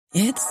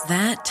It's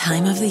that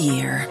time of the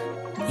year.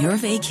 Your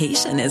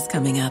vacation is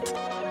coming up.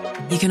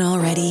 You can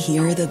already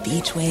hear the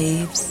beach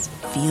waves,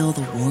 feel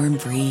the warm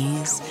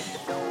breeze,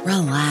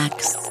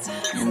 relax,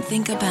 and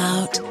think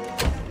about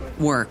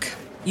work.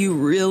 You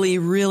really,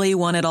 really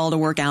want it all to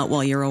work out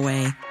while you're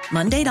away.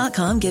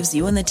 Monday.com gives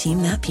you and the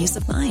team that peace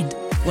of mind.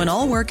 When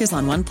all work is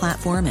on one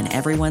platform and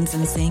everyone's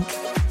in sync,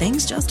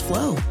 things just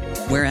flow.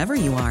 Wherever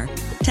you are,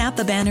 tap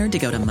the banner to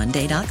go to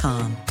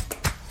Monday.com.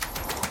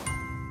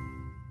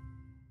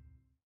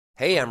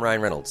 Hey, I'm Ryan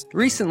Reynolds.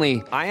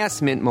 Recently, I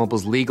asked Mint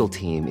Mobile's legal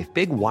team if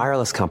big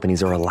wireless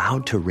companies are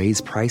allowed to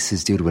raise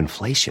prices due to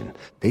inflation.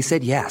 They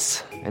said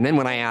yes. And then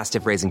when I asked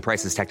if raising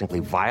prices technically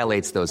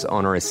violates those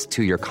onerous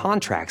two-year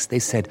contracts, they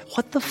said,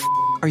 what the f***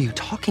 are you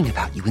talking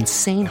about, you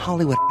insane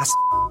Hollywood ass f-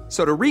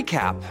 So to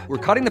recap, we're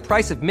cutting the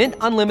price of Mint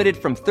Unlimited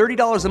from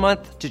 $30 a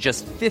month to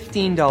just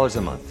 $15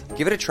 a month.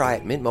 Give it a try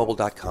at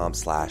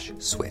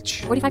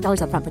mintmobile.com/switch.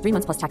 $45 up front for 3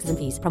 months plus taxes and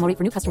fees. Promo rate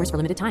for new customers for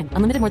limited time.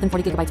 Unlimited more than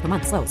 40 gigabytes per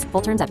month. Slows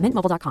full terms at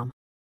mintmobile.com.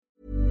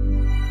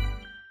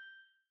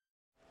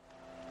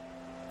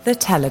 The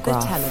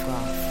Telegraph.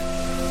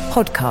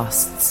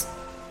 Podcasts.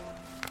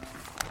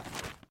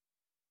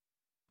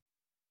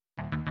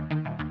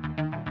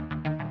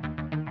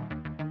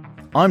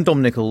 I'm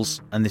Dom Nichols,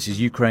 and this is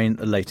Ukraine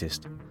the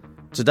Latest.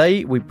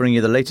 Today, we bring you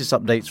the latest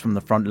updates from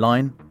the front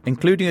line,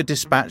 including a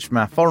dispatch from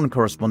our foreign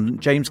correspondent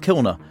James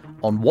Kilner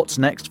on what's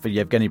next for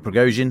Yevgeny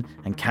Prigozhin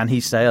and can he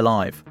stay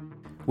alive.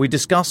 We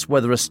discuss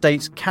whether a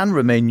state can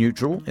remain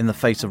neutral in the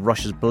face of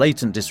Russia's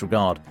blatant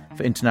disregard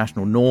for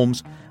international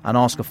norms and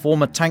ask a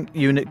former tank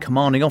unit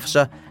commanding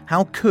officer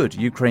how could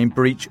Ukraine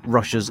breach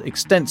Russia's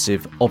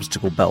extensive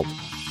obstacle belt.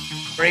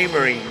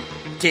 Bravery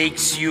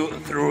takes you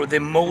through the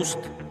most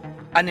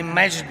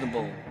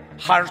unimaginable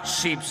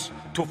hardships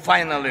to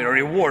finally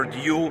reward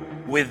you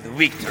with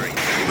victory.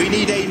 We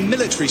need a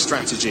military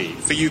strategy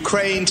for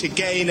Ukraine to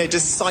gain a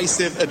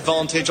decisive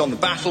advantage on the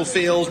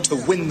battlefield, to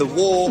win the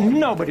war.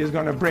 Nobody's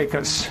going to break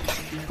us.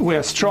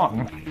 We're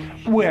strong.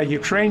 We're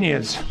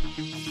Ukrainians.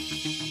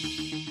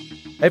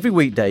 Every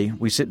weekday,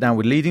 we sit down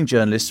with leading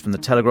journalists from the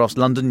Telegraph's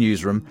London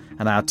newsroom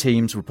and our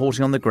teams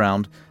reporting on the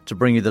ground to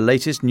bring you the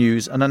latest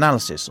news and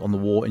analysis on the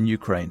war in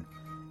Ukraine.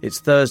 It's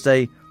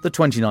Thursday, the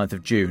 29th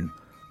of June.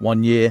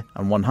 1 year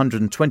and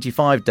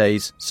 125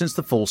 days since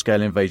the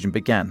full-scale invasion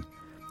began.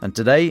 And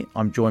today,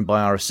 I'm joined by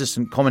our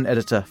assistant comment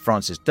editor,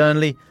 Francis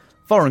Durnley,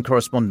 foreign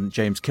correspondent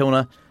James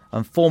Kilner,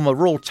 and former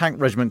Royal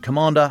Tank Regiment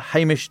commander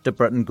Hamish de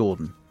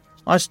Breton-Gordon.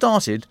 I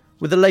started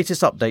with the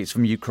latest updates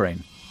from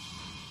Ukraine.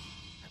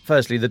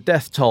 Firstly, the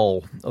death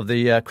toll of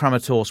the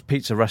Kramatorsk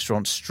pizza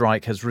restaurant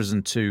strike has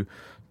risen to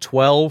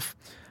 12.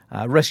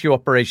 Rescue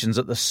operations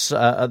at the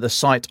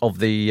site of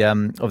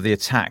the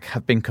attack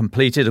have been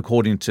completed,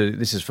 according to,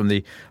 this is from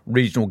the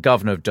regional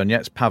governor of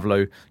Donetsk,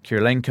 Pavlo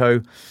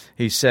Kyrylenko.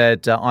 He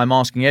said, I'm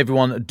asking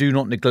everyone, do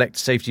not neglect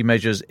safety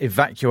measures,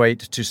 evacuate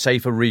to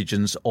safer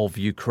regions of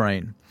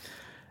Ukraine.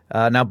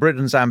 Now,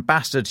 Britain's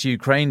ambassador to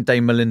Ukraine,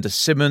 Dame Melinda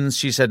Simmons,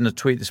 she said in a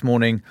tweet this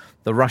morning,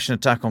 the Russian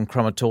attack on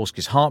Kramatorsk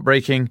is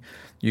heartbreaking.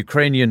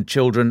 Ukrainian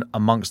children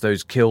amongst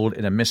those killed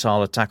in a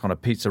missile attack on a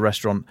pizza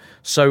restaurant,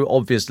 so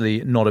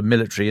obviously not a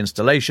military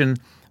installation,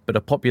 but a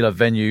popular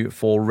venue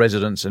for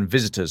residents and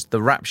visitors. The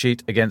rap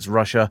sheet against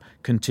Russia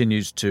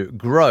continues to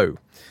grow.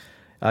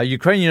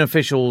 Ukrainian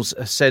officials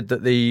said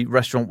that the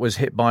restaurant was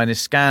hit by an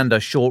Iskander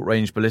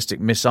short-range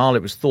ballistic missile.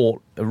 It was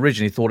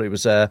originally thought it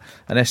was an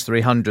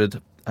S-300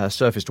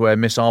 surface-to-air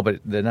missile, but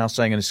they're now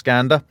saying an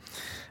Iskander.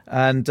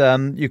 And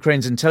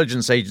Ukraine's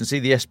intelligence agency,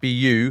 the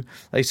SBU,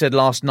 they said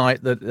last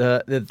night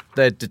that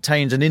they'd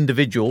detained an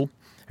individual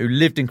who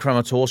lived in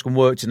Kramatorsk and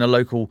worked in a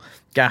local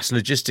gas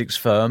logistics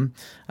firm,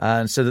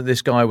 and said that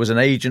this guy was an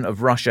agent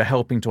of Russia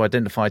helping to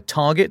identify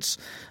targets.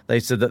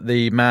 They said that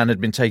the man had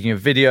been taking a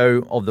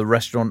video of the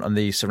restaurant and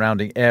the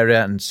surrounding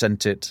area and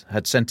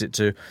had sent it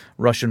to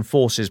Russian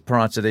forces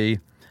prior to the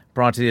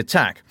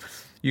attack.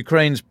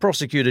 Ukraine's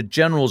Prosecutor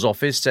General's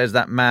office says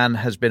that man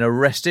has been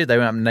arrested. They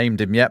haven't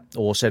named him yet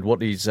or said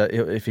what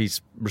if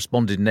he's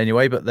responded in any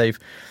way, but they've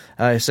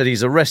said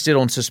he's arrested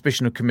on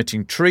suspicion of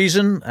committing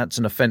treason. That's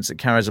an offence that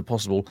carries a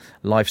possible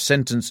life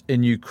sentence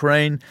in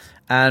Ukraine.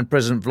 And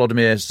President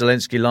Volodymyr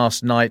Zelensky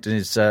last night in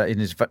his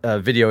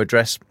video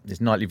address, his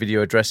nightly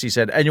video address, he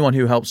said anyone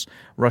who helps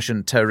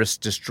Russian terrorists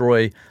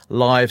destroy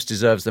lives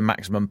deserves the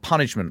maximum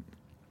punishment.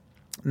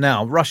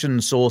 Now,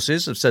 Russian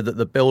sources have said that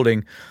the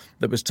building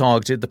that was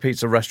targeted, the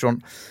pizza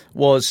restaurant,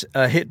 was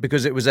hit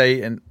because it was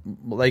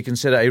what they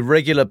consider a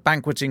regular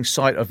banqueting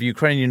site of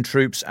Ukrainian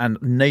troops and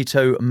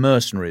NATO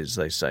mercenaries,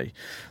 they say.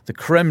 The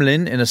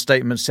Kremlin, in a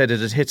statement, said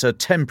it had hit a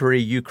temporary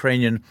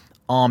Ukrainian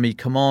army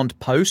command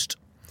post.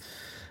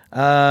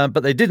 But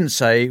they didn't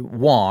say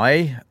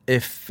why,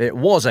 if it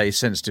was a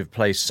sensitive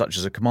place such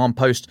as a command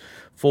post.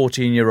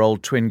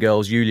 14-year-old twin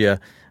girls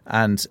Yulia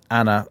and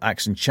Anna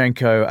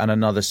Aksenchenko and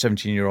another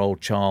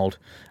 17-year-old child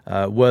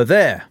were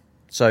there.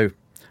 So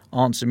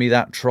answer me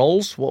that,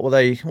 trolls. What were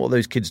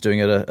those kids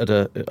doing at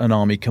an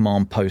army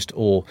command post,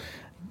 or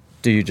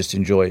do you just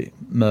enjoy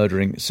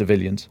murdering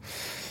civilians?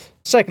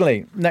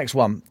 Secondly, next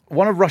one.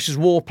 One of Russia's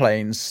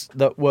warplanes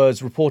that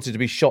was reported to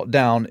be shot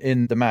down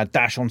in the mad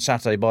dash on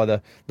Saturday by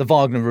the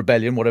Wagner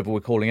Rebellion, whatever we're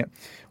calling it,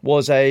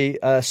 was a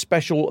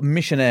special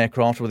mission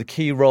aircraft with a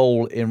key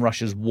role in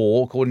Russia's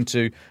war, according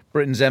to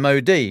Britain's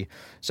MOD.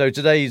 So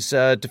today's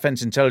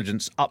Defence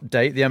Intelligence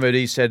update, the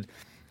MOD said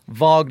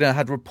Wagner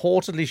had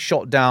reportedly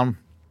shot down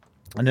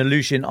an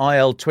Ilyushin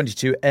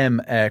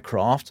IL-22M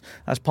aircraft.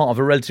 That's part of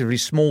a relatively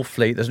small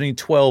fleet. There's only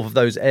 12 of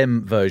those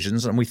M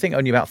versions, and we think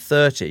only about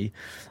 30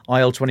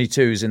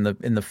 IL-22s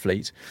in the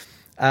fleet.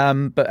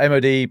 But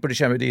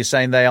British MOD is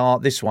saying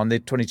this one, the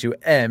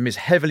 22M, is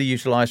heavily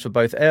utilised for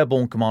both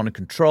airborne command and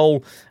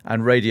control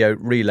and radio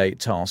relay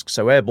tasks.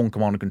 So airborne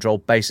command and control,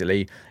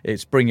 basically,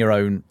 it's bring your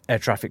own air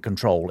traffic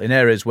control in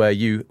areas where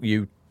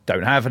you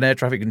don't have an air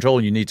traffic control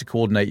and you need to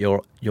coordinate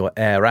your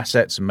air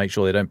assets and make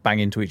sure they don't bang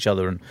into each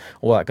other and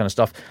all that kind of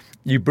stuff.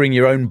 You bring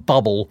your own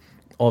bubble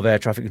of air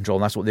traffic control,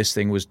 and that's what this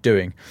thing was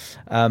doing.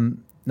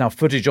 Now,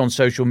 footage on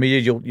social media,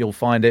 you'll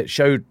find it,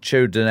 showed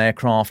an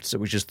aircraft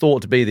which is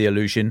thought to be the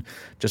Ilyushin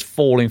just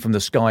falling from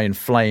the sky in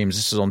flames.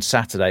 This was on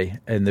Saturday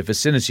in the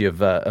vicinity of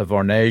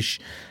Voronezh,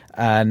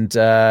 and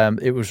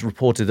it was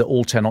reported that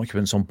all 10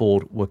 occupants on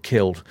board were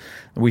killed.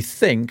 And we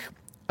think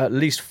at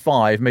least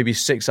 5, maybe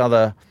 6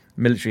 other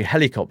military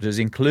helicopters,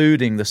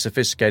 including the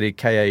sophisticated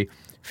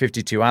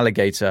Ka-52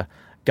 Alligator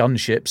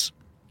gunships,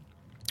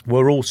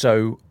 were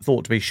also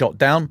thought to be shot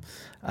down,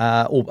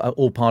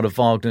 all part of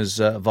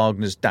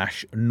Wagner's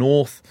dash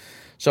north.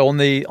 So on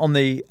the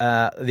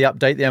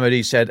update, the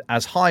MOD said,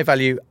 as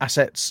high-value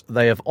assets,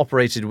 they have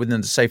operated within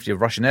the safety of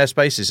Russian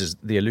airspace. This is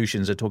the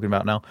Ilyushins they're talking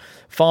about now,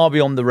 far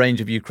beyond the range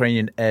of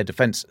Ukrainian air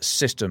defence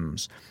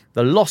systems.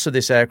 The loss of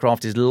this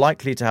aircraft is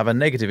likely to have a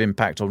negative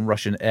impact on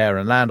Russian air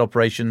and land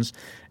operations.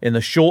 In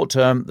the short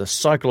term, the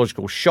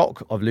psychological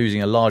shock of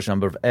losing a large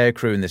number of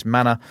aircrew in this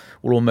manner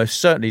will almost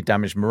certainly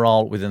damage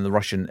morale within the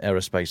Russian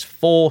aerospace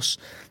force.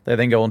 They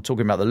then go on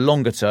talking about the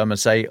longer term and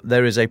say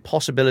there is a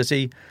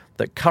possibility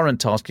that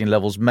current tasking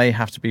levels may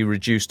have to be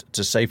reduced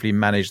to safely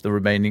manage the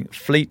remaining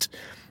fleet.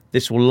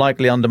 This will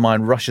likely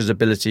undermine Russia's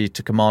ability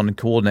to command and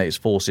coordinate its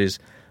forces,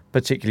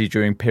 particularly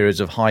during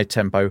periods of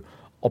high-tempo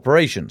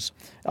operations.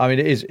 I mean,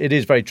 it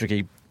is very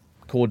tricky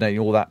coordinating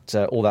all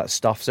that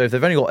stuff. So if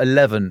they've only got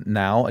 11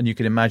 now, and you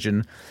can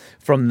imagine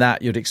from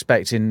that you'd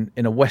expect in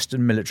a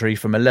Western military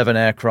from 11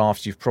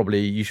 aircraft, you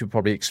should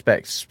probably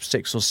expect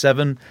 6 or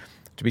 7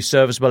 to be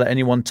serviceable at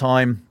any one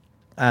time,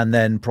 and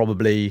then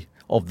probably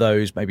of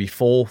those maybe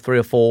 3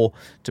 or 4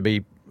 to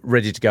be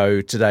ready to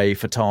go today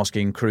for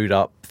tasking, crewed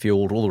up,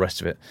 fueled, all the rest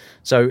of it.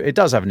 So it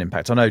does have an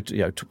impact. I know,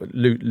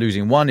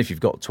 losing one if you've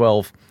got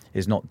 12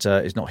 is not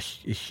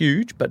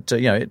huge, but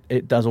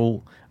it does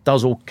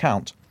all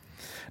count.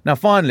 Now,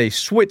 finally,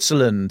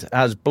 Switzerland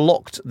has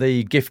blocked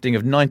the gifting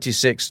of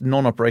 96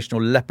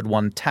 non-operational Leopard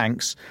 1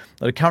 tanks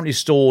that are currently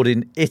stored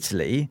in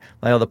Italy.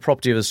 They are the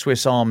property of the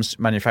Swiss arms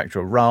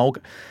manufacturer Raug.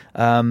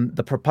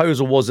 The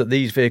proposal was that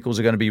these vehicles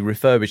are going to be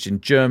refurbished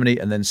in Germany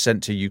and then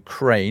sent to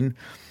Ukraine.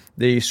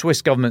 The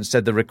Swiss government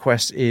said the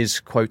request is,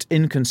 quote,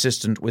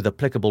 inconsistent with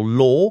applicable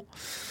law.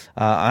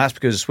 And that's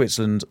because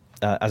Switzerland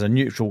is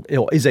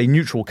a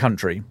neutral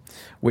country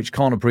which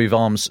can't approve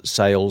arms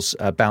sales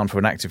bound for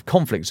an active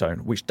conflict zone,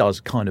 which does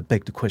kind of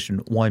beg the question,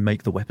 why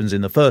make the weapons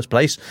in the first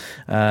place?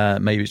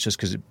 Maybe it's just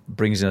because it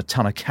brings in a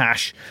ton of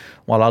cash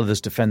while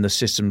others defend the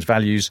system's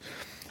values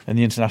and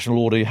the international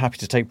order you're happy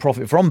to take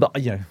profit from. But,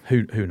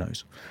 who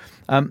knows?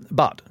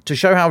 But to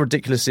show how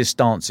ridiculous this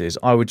stance is,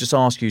 I would just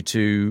ask you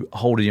to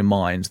hold in your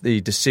mind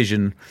the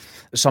decision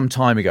some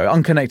time ago,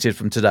 unconnected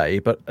from today,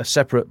 but a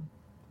separate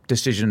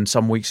decision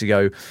some weeks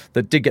ago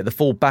that did get the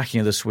full backing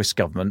of the Swiss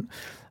government,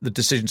 the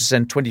decision to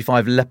send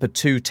 25 Leopard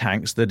 2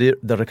 tanks that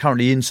are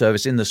currently in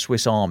service in the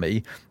Swiss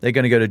army. They're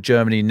going to go to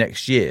Germany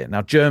next year.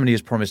 Now, Germany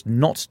has promised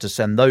not to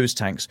send those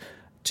tanks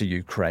to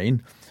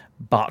Ukraine,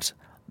 but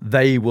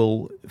they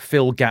will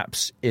fill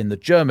gaps in the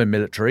German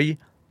military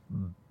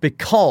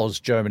because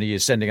Germany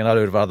is sending a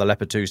load of other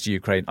Leopard 2s to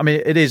Ukraine. I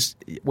mean,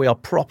 we are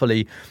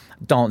properly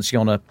dancing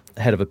on a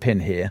head of a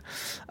pin here.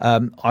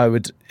 I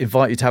would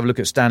invite you to have a look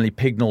at Stanley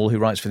Pignall, who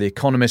writes for The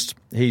Economist.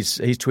 He's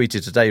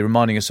tweeted today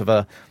reminding us of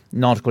an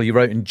article he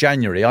wrote in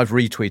January. I've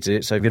retweeted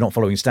it, so if you're not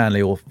following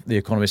Stanley or The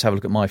Economist, have a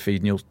look at my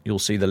feed and you'll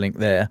see the link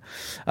there.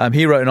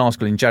 He wrote an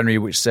article in January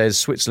which says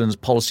Switzerland's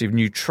policy of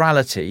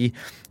neutrality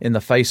in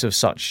the face of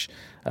such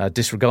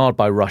disregard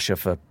by Russia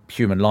for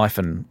human life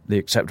and the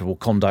acceptable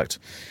conduct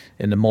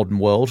in the modern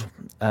world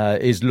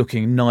is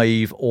looking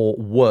naive or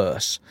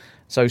worse.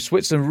 So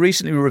Switzerland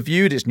recently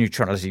reviewed its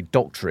neutrality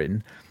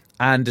doctrine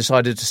and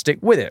decided to stick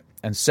with it,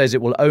 and says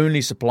it will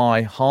only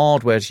supply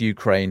hardware to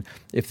Ukraine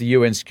if the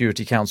UN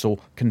Security Council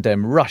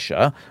condemn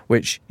Russia,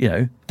 which,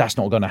 that's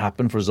not going to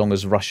happen for as long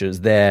as Russia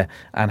is there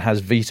and has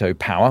veto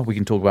power. We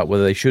can talk about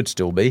whether they should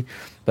still be,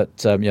 but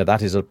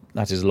that is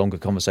a longer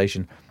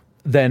conversation.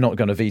 They're not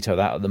going to veto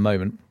that at the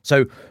moment.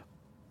 So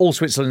all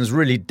Switzerland's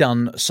really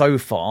done so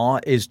far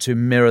is to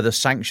mirror the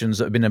sanctions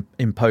that have been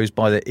imposed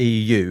by the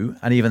EU,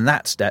 and even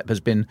that step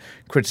has been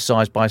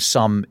criticised by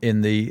some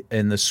in the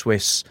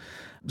Swiss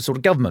sort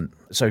of government.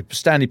 So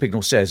Stanley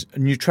Pignall says,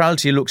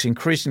 neutrality looks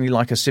increasingly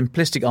like a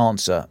simplistic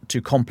answer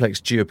to complex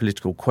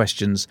geopolitical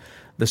questions.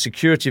 The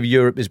security of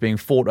Europe is being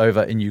fought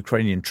over in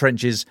Ukrainian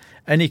trenches.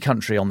 Any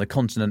country on the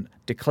continent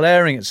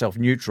declaring itself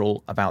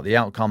neutral about the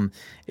outcome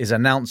is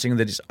announcing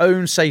that its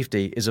own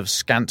safety is of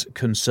scant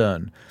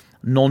concern.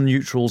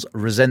 Non-neutrals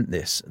resent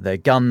this. Their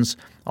guns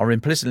are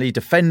implicitly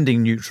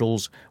defending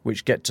neutrals,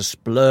 which get to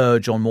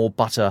splurge on more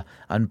butter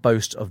and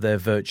boast of their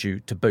virtue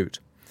to boot.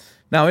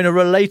 Now, in a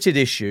related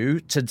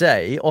issue,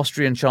 today,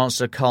 Austrian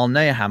Chancellor Karl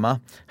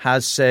Nehammer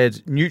has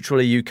said neutral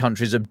EU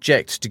countries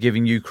object to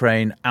giving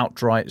Ukraine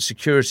outright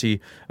security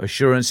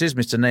assurances.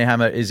 Mr.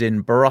 Nehammer is in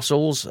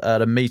Brussels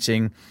at a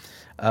meeting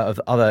of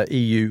other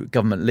EU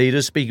government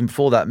leaders. Speaking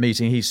before that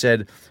meeting, he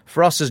said,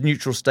 "For us as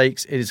neutral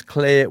states, it is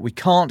clear we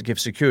can't give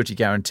security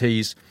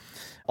guarantees.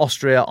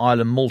 Austria,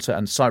 Ireland, Malta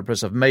and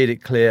Cyprus have made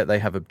it clear they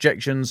have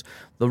objections.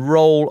 The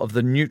role of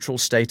the neutral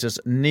status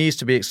needs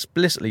to be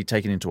explicitly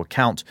taken into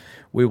account.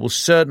 We will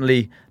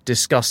certainly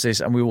discuss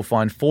this and we will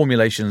find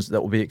formulations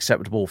that will be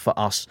acceptable for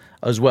us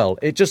as well."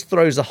 It just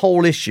throws the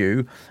whole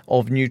issue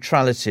of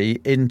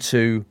neutrality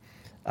into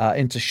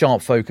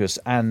sharp focus.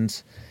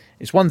 And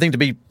it's one thing to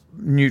be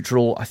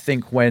neutral, I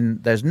think, when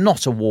there's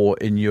not a war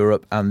in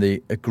Europe and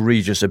the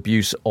egregious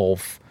abuse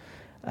of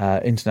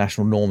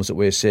international norms that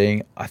we're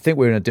seeing. I think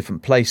we're in a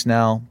different place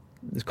now.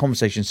 This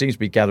conversation seems to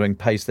be gathering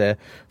pace there.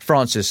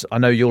 Francis, I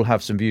know you'll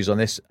have some views on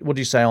this. What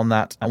do you say on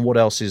that? And what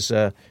else is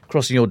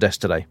crossing your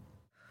desk today?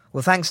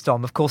 Well, thanks,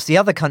 Dom. Of course, the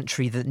other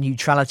country that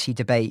neutrality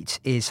debate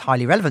is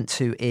highly relevant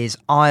to is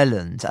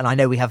Ireland. And I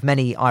know we have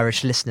many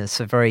Irish listeners,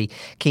 so very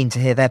keen to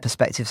hear their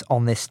perspectives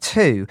on this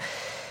too.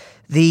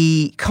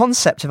 The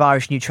concept of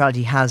Irish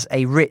neutrality has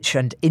a rich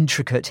and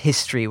intricate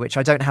history, which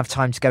I don't have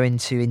time to go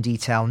into in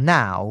detail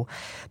now.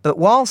 But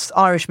whilst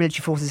Irish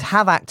military forces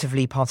have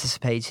actively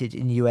participated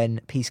in UN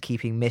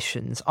peacekeeping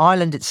missions,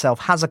 Ireland itself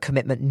has a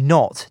commitment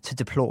not to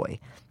deploy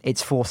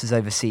its forces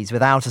overseas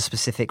without a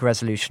specific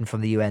resolution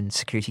from the UN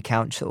Security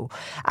Council.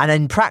 And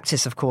in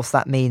practice, of course,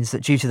 that means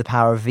that due to the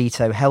power of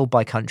veto held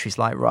by countries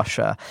like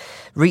Russia,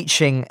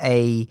 reaching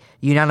a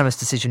unanimous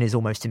decision is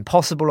almost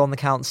impossible on the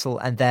Council,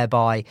 and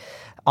thereby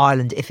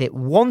Ireland, if it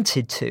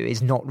wanted to,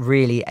 is not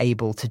really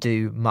able to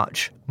do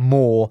much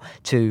more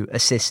to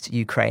assist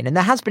Ukraine. And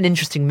there has been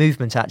interesting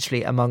movement,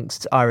 actually,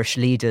 amongst Irish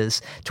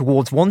leaders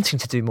towards wanting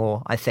to do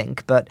more, I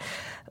think. But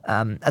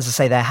as I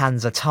say, their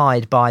hands are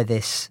tied by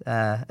this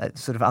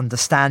sort of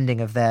understanding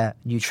of their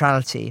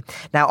neutrality.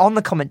 Now, on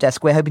the comment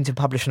desk, we're hoping to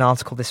publish an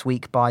article this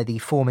week by the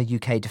former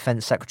UK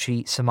Defence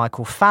Secretary, Sir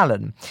Michael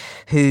Fallon,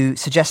 who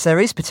suggests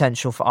there is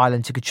potential for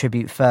Ireland to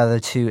contribute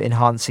further to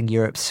enhancing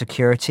Europe's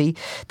security.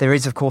 There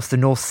is, of course, the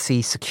North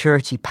Sea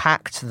Security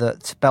Pact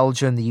that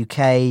Belgium, the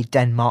UK,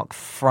 Denmark,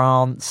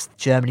 France,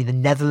 Germany, the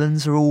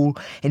Netherlands are all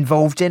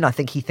involved in. I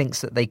think he thinks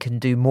that they can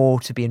do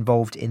more to be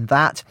involved in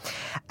that.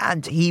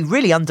 And he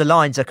really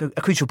underlines a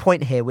crucial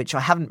point here, which I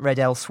haven't read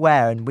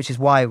elsewhere, and which is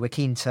why we're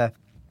keen to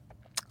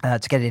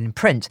get it in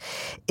print,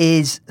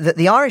 is that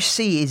the Irish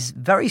Sea is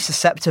very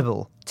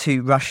susceptible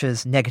to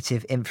Russia's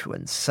negative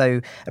influence. So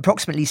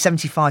approximately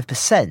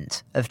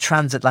 75% of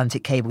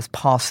transatlantic cables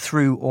pass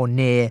through or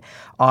near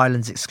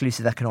Ireland's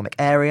exclusive economic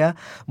area.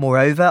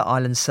 Moreover,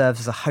 Ireland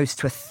serves as a host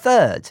to a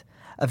third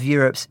of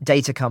Europe's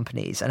data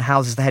companies and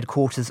houses the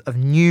headquarters of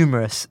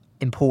numerous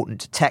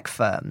important tech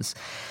firms.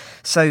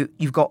 So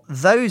you've got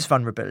those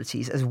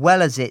vulnerabilities as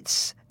well as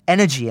its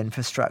energy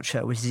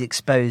infrastructure, which is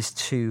exposed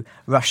to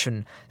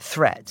Russian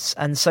threats.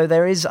 And so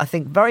there is, I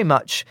think, very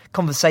much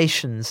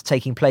conversations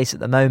taking place at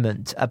the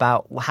moment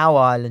about how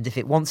Ireland, if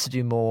it wants to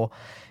do more,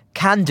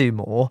 can do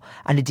more,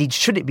 and indeed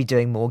should it be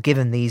doing more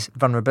given these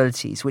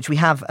vulnerabilities, which we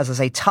have, as I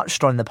say,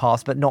 touched on in the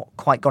past, but not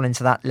quite gone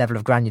into that level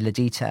of granular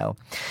detail.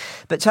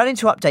 But turning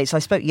to updates, I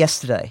spoke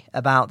yesterday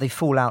about the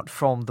fallout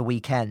from the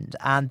weekend,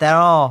 and there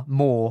are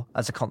more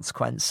as a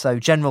consequence. So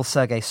General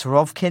Sergei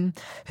Surovikin,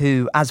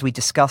 who, as we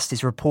discussed,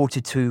 is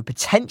reported to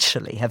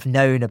potentially have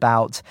known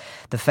about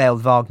the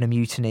failed Wagner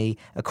mutiny,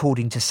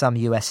 according to some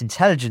US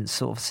intelligence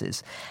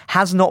sources,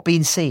 has not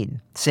been seen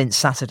since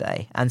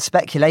Saturday, and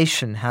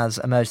speculation has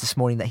emerged this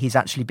morning that he's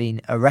actually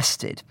been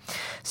arrested.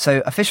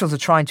 So officials are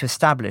trying to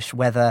establish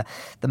whether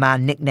the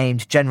man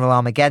nicknamed General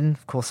Armageddon,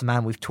 of course a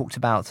man we've talked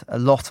about a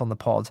lot on the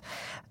pod,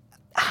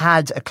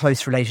 had a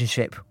close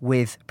relationship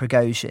with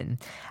Prigozhin,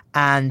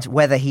 and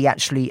whether he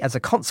actually, as a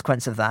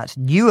consequence of that,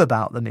 knew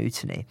about the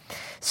mutiny.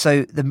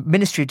 So the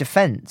Ministry of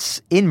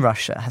Defense in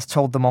Russia has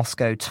told the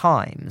Moscow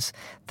Times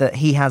that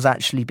he has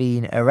actually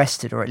been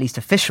arrested, or at least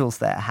officials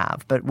there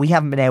have, but we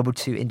haven't been able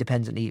to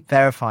independently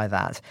verify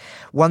that.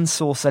 One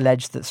source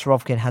alleged that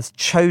Surovikin has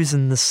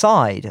chosen the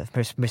side of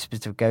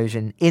Mr.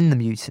 Prigozhin in the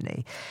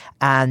mutiny,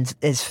 and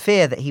there's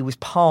fear that he was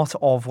part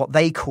of what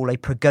they call a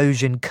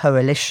Prigozhin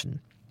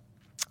coalition.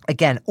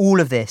 Again,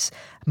 all of this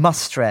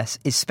must stress,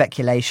 is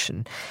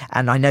speculation.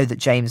 And I know that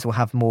James will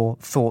have more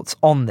thoughts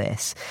on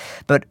this.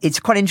 But it's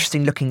quite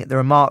interesting looking at the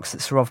remarks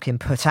that Surovikin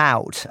put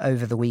out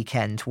over the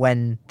weekend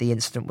when the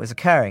incident was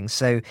occurring.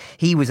 So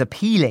he was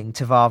appealing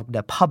to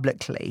Wagner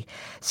publicly,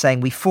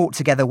 saying, "We fought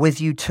together with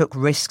you, took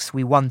risks,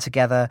 we won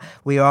together.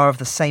 We are of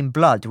the same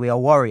blood. We are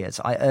warriors.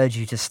 I urge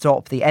you to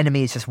stop. The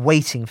enemy is just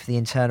waiting for the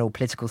internal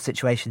political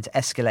situation to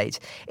escalate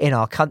in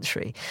our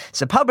country."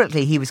 So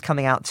publicly he was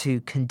coming out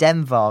to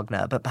condemn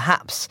Wagner, but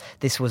perhaps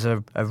this was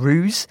a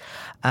ruse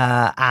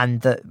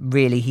and that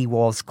really he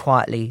was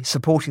quietly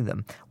supporting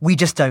them. We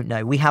just don't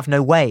know. We have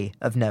no way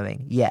of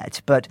knowing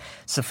yet. But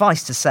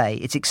suffice to say,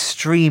 it's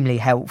extremely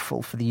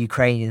helpful for the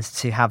Ukrainians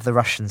to have the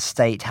Russian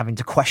state having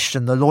to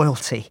question the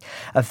loyalty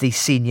of these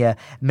senior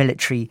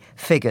military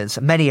figures.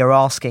 Many are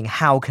asking,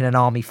 how can an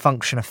army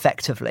function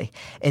effectively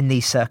in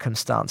these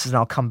circumstances? And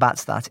I'll come back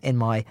to that in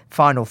my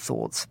final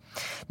thoughts.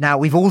 Now,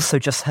 we've also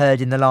just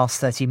heard in the last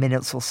 30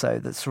 minutes or so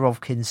that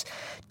Surovikin's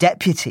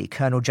deputy,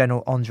 Colonel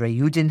General Andrei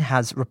Yudin,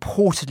 has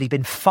reportedly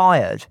been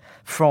fired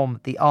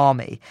from the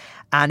army.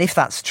 And if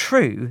that's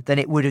true, then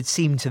it would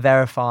seem to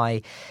verify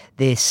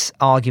this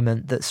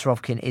argument that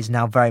Surovikin is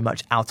now very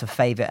much out of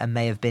favour and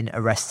may have been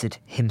arrested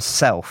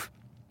himself.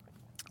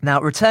 Now,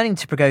 returning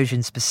to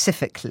Prigozhin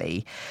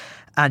specifically,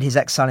 and his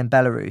exile in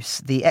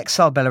Belarus, the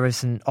exiled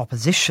Belarusian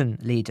opposition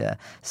leader,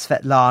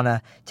 Svetlana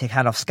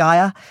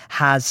Tikhanovskaya,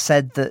 has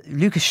said that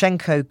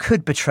Lukashenko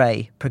could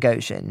betray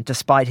Prigozhin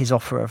despite his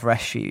offer of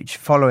refuge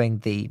following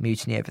the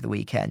mutiny over the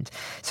weekend.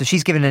 So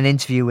she's given an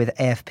interview with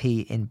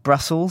AFP in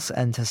Brussels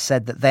and has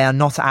said that they are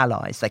not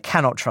allies. They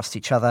cannot trust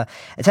each other.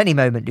 At any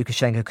moment,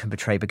 Lukashenko can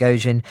betray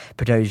Prigozhin.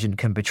 Prigozhin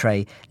can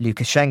betray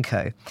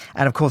Lukashenko.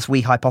 And of course,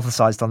 we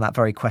hypothesized on that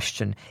very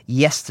question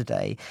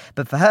yesterday.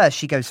 But for her,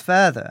 she goes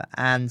further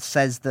and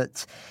says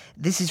that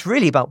this is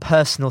really about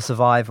personal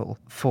survival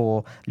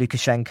for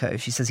Lukashenko.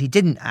 She says he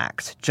didn't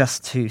act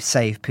just to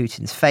save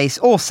Putin's face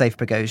or save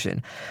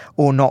Prigozhin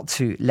or not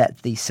to let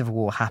the civil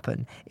war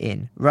happen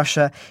in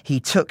Russia. He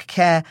took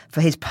care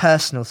for his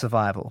personal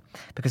survival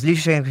because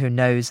Lukashenko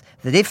knows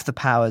that if the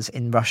powers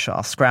in Russia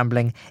are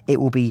scrambling, it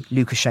will be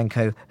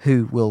Lukashenko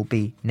who will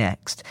be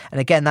next.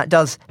 And again, that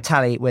does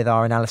tally with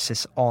our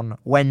analysis on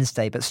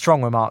Wednesday, but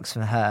strong remarks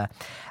from her.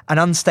 An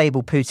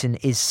unstable Putin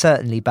is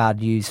certainly bad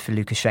news for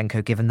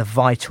Lukashenko, given the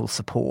vital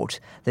support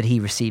that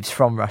he receives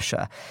from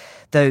Russia,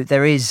 though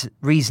there is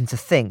reason to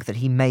think that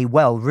he may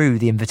well rue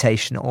the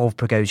invitation of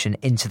Prigozhin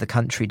into the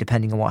country,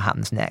 depending on what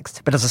happens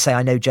next. But as I say,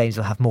 I know James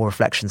will have more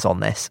reflections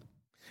on this.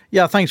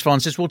 Yeah, thanks,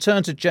 Francis. We'll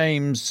turn to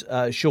James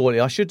shortly.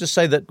 I should just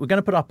say that we're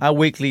going to put up our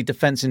weekly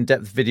Defence in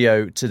Depth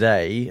video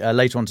today,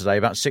 later on today,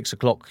 about 6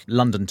 o'clock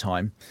London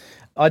time.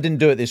 I didn't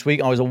do it this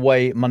week. I was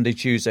away Monday,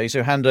 Tuesday.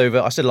 So hand over,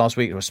 I said last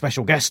week, to a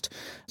special guest.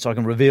 So I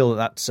can reveal that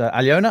that's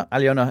Alyona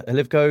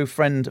Halivko,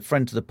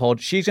 friend to the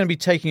pod. She's going to be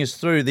taking us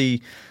through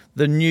the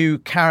new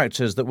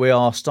characters that we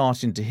are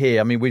starting to hear.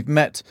 I mean, we've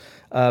met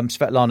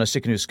Svetlana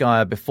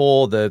Tikhanovskaya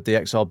before, the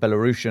exiled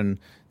Belarusian,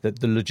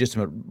 the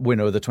legitimate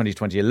winner of the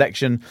 2020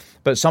 election.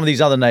 But some of these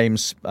other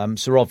names,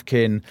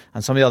 Surovikin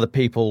and some of the other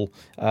people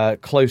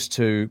close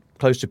to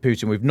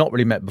Putin, we've not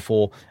really met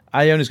before.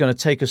 Alyona is going to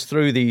take us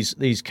through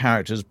these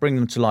characters, bring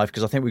them to life,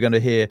 because I think we're going to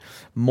hear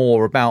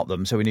more about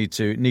them. So we need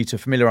to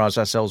familiarise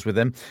ourselves with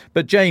them.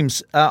 But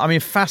James,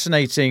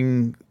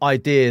 fascinating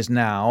ideas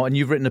now, and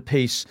you've written a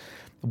piece.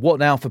 What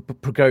now for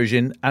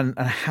Prigozhin, and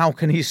how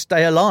can he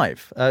stay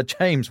alive?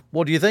 James,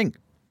 what do you think?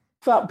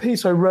 That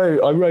piece I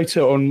wrote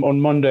it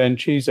on Monday and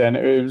Tuesday, and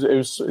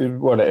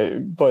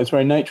by its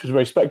very nature, was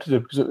very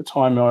speculative because at the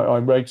time I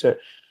wrote it,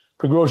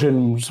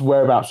 Prigozhin's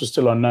whereabouts was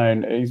still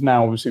unknown. He's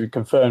now obviously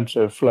confirmed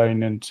to have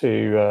flown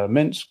into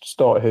Minsk to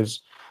start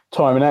his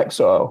time in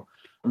exile.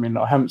 I mean,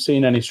 I haven't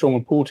seen any strong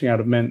reporting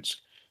out of Minsk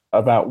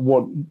about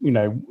what,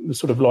 the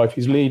sort of life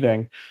he's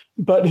leading.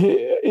 But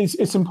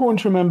it's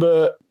important to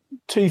remember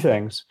two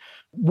things.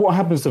 What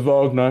happens to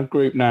Wagner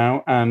Group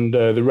now and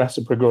the rest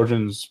of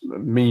Prigozhin's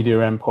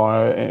media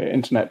empire,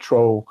 internet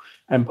troll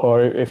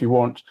empire, if you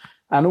want,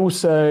 and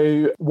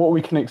also what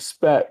we can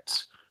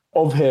expect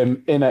of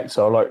him in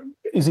exile. Like,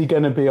 is he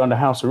going to be under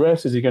house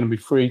arrest? Is he going to be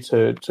free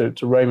to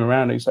roam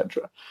around,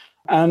 etc.?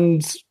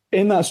 And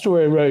in that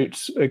story I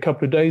wrote a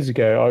couple of days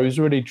ago, I was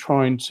really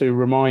trying to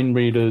remind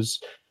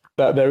readers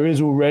that there is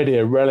already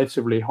a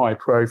relatively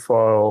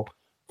high-profile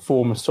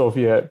former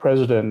Soviet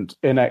president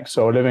in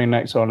exile, living in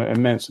exile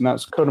in Minsk, and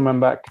that's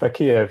Kurmanbek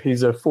Bakiev.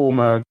 He's a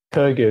former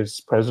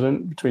Kyrgyz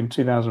president between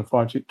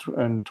 2005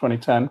 and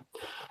 2010,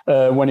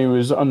 when he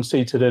was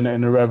unseated in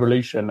a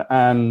revolution,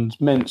 and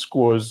Minsk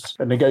was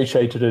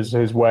negotiated as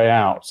his way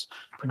out.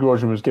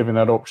 Prigozhin was given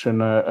that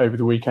option over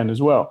the weekend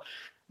as well.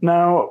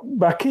 Now,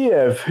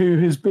 Bakiev, who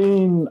has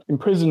been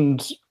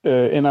imprisoned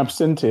in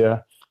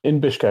absentia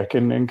in Bishkek,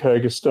 in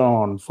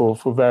Kyrgyzstan,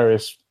 for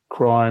various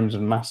crimes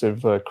and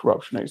massive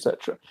corruption,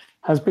 etc.,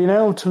 has been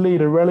able to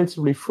lead a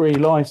relatively free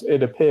life,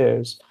 it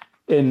appears,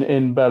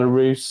 in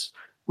Belarus.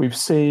 We've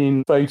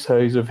seen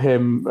photos of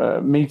him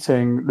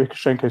meeting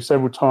Lukashenko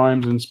several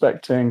times,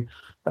 inspecting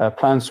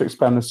plans to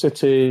expand the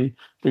city,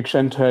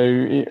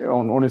 Lukashenko,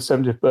 on his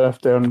 70th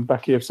birthday, on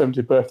Bakiyev's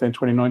 70th birthday in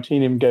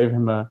 2019, even gave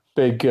him a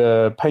big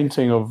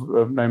painting of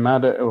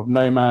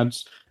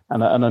nomads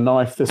and a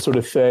knife, this sort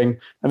of thing.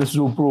 And this was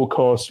all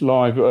broadcast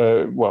live.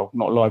 Well,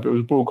 not live, but it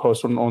was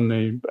broadcast on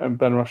the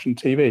Belarusian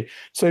TV.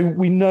 So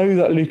we know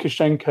that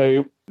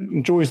Lukashenko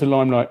enjoys the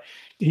limelight.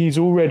 He's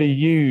already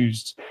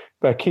used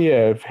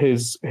Bakiyev,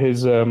 his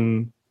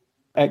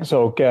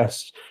exiled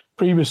guest,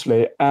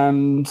 previously,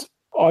 and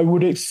I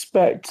would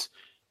expect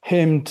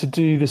him to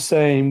do the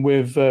same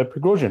with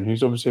Prigozhin,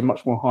 who's obviously a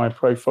much more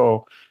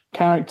high-profile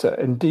character.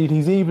 Indeed,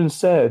 he's even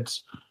said,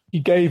 he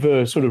gave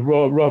a sort of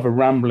rather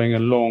rambling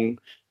and long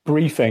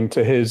briefing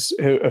to his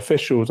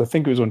officials, I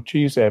think it was on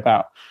Tuesday,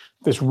 about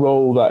this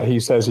role that he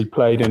says he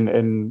played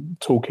in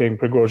talking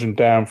Prigozhin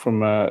down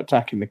from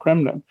attacking the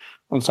Kremlin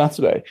on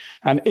Saturday.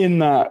 And in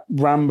that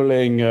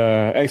rambling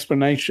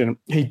explanation,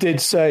 he did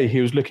say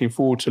he was looking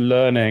forward to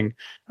learning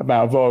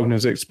about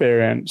Wagner's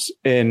experience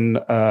in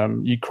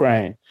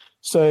Ukraine.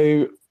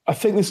 So I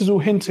think this is all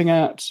hinting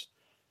at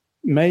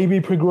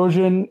maybe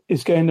Prigozhin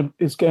is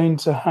going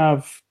to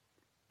have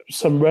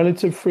some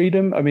relative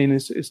freedom. I mean,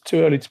 it's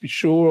too early to be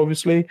sure,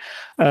 obviously.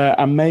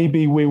 And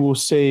maybe we will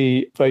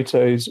see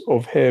photos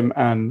of him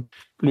and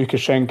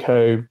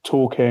Lukashenko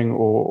talking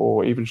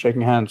or even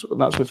shaking hands,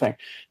 that sort of thing.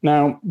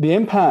 Now, the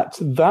impact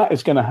that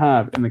is going to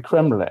have in the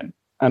Kremlin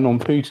and on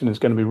Putin is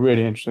going to be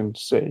really interesting to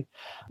see.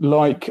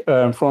 Like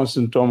Francis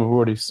and Dom have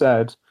already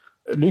said,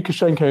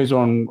 Lukashenko is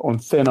on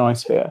thin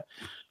ice here.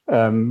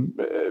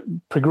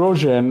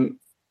 Prigozhin,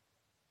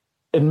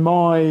 in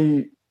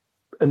my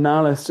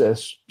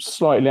analysis,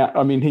 slightly,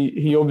 I mean,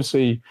 he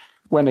obviously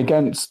went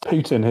against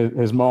Putin,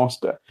 his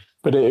master,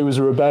 but it was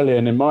a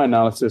rebellion, in my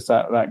analysis,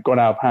 that got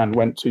out of hand,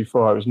 went too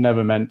far. It was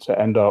never meant to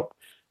end up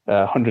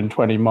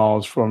 120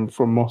 miles from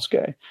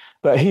Moscow.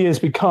 But he has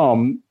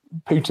become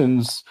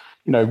Putin's,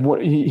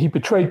 what he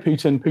betrayed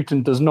Putin.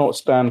 Putin does not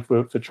stand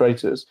for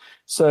traitors.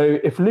 So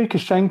if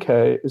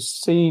Lukashenko is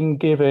seen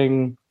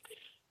giving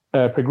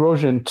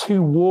Prigozhin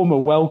too warm a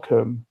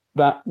welcome,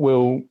 that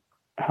will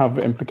have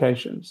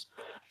implications.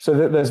 So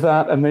there's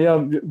that. And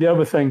the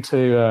other thing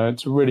to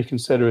really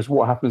consider is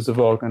what happens to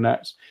Wagner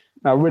next.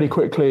 Now, really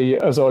quickly,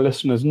 as our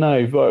listeners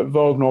know,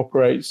 Wagner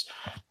operates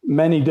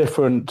many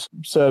different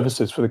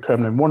services for the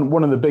Kremlin.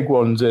 One of the big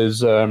ones is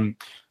the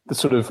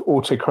sort of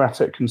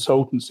autocratic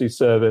consultancy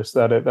service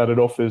that it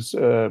offers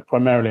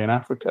primarily in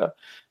Africa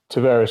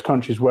to various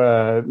countries,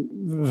 where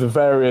the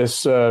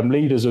various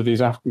leaders of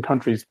these African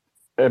countries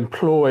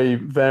employ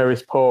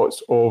various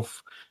parts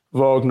of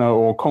Wagner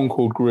or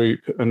Concord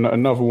Group and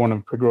another one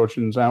of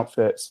Prigozhin's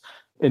outfits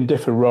in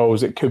different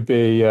roles. It could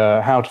be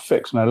how to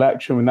fix an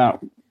election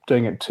without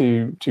doing it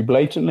too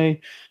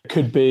blatantly. It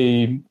could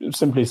be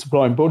simply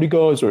supplying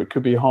bodyguards, or it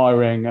could be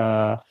hiring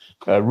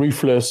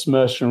ruthless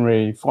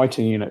mercenary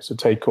fighting units to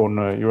take on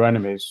your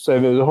enemies. So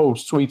there's a whole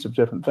suite of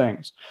different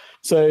things.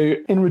 So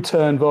in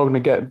return, Wagner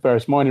get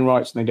various mining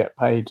rights and they get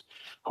paid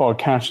hard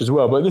cash as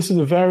well. But this is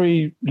a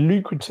very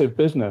lucrative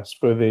business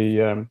for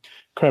the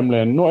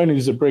Kremlin. Not only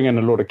does it bring in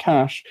a lot of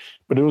cash,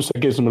 but it also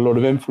gives them a lot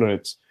of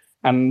influence.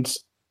 And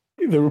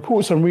the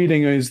reports I'm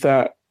reading is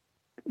that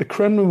the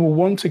Kremlin will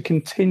want to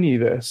continue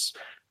this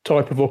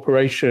type of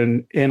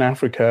operation in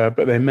Africa,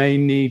 but they may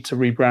need to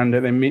rebrand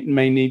it. They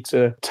may need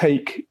to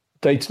take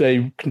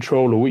day-to-day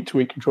control or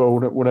week-to-week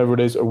control, whatever it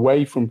is,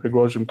 away from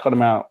Prigozhin, cut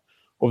him out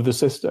of the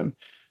system.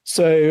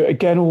 So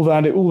again, all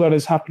that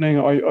is happening.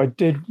 I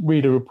did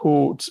read a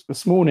report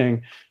this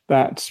morning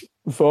that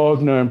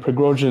Wagner and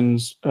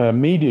Prigozhin's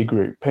media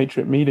group,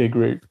 Patriot Media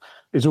Group,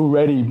 is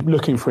already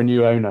looking for a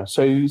new owner.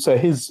 So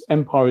his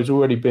empire is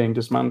already being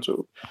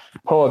dismantled.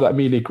 Part of that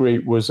media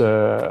group was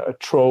a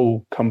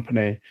troll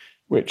company,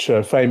 which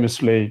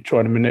famously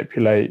tried to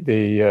manipulate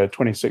the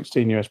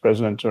 2016 US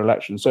presidential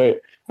election. So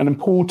an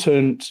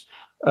important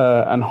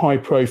and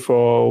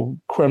high-profile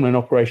Kremlin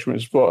operation,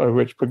 which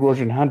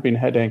Prigozhin had been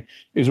heading,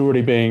 is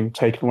already being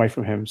taken away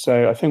from him.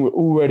 So I think we're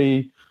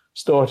already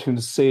starting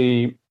to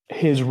see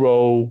his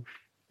role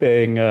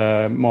being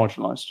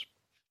marginalised.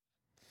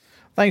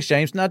 Thanks,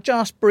 James. Now,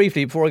 just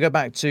briefly, before I go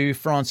back to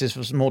Francis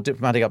for some more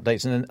diplomatic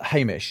updates, and then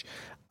Hamish,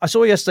 I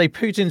saw yesterday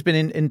Putin's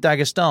been in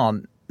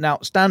Dagestan. Now,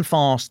 stand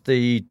fast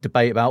the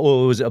debate about,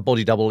 was it a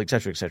body double, et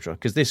cetera,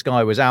 because this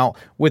guy was out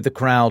with the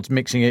crowds,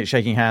 mixing it,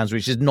 shaking hands,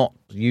 which is not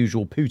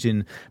usual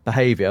Putin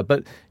behaviour.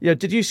 But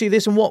did you see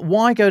this? And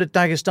why go to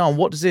Dagestan?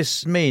 What does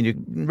this mean? You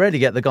rarely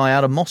get the guy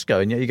out of Moscow,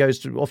 and yet he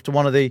goes off to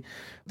one of the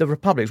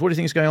republics. What do you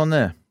think is going on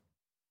there?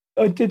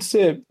 I did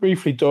see it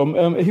briefly,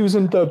 Dom. He was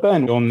in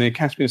Durban on the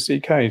Caspian Sea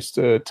coast,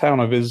 a town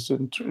I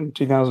visited in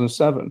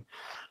 2007,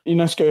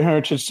 UNESCO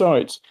heritage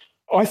site.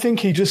 I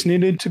think he just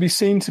needed to be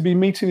seen to be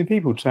meeting the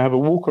people, to have a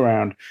walk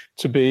around,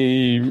 to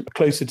be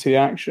closer to the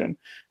action.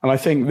 And I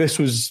think this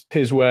was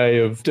his way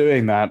of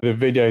doing that. The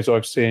videos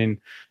I've seen,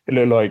 it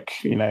looked like,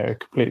 a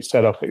complete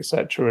setup,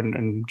 etc.,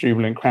 and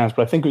jubilant crowds.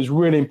 But I think it was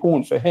really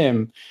important for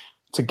him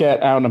to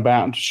get out and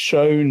about and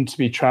shown to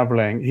be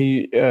traveling.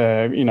 He,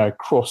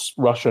 across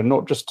Russia,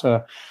 not just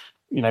to,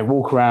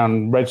 walk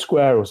around Red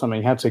Square or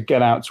something. He had to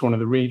get out to one of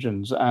the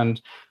regions.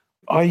 And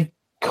I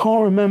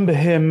can't remember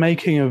him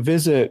making a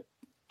visit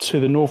to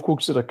the North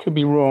Caucasus. I could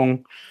be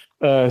wrong.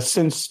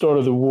 Since the start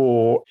of the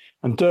war.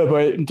 And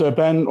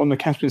Durban on the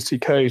Caspian Sea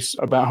coast,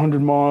 about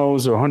 100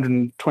 miles or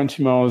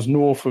 120 miles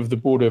north of the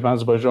border of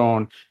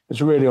Azerbaijan,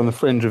 is really on the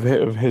fringe of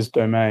his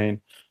domain.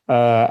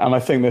 And I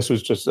think this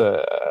was just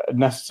a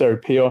necessary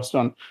PR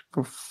stunt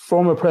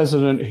from a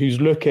president who's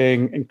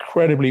looking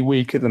incredibly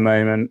weak at the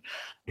moment,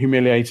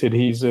 humiliated.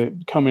 He's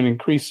becoming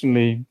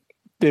increasingly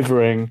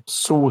differing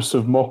source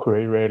of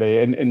mockery, really,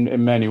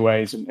 in many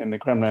ways in the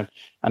Kremlin.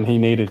 And he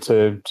needed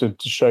to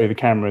show the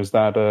cameras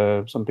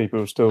that some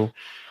people still,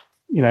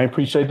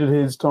 appreciated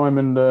his time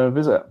and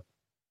visit.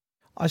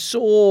 I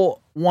saw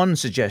one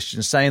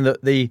suggestion saying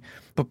that the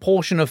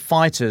proportion of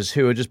fighters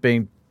who are just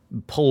being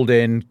pulled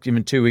in,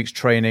 given 2 weeks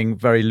training,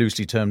 very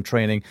loosely termed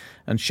training,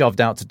 and shoved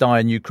out to die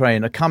in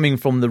Ukraine are coming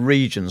from the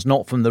regions,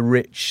 not from the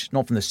rich,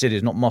 not from the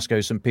cities, not Moscow,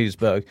 St.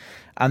 Petersburg,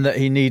 and that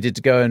he needed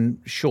to go and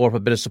shore up a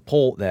bit of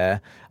support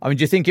there. I mean,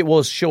 do you think it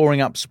was shoring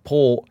up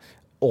support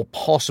or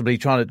possibly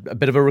a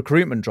bit of a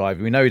recruitment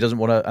drive? We know he doesn't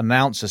want to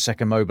announce a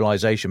second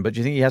mobilisation, but do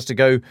you think he has to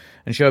go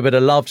and show a bit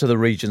of love to the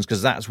regions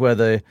because that's where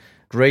the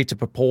greater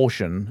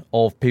proportion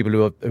of people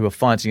who are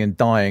fighting and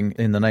dying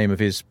in the name of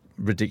his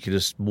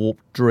ridiculous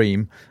warped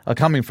dream are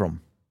coming from?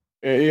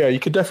 Yeah,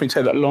 you could definitely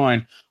take that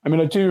line. I mean,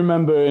 I do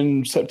remember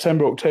in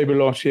September, October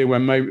last year,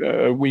 when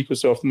a week or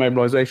so after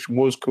mobilisation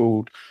was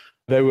called,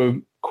 there were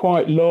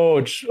quite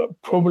large,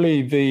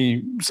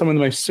 probably some of the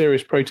most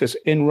serious protests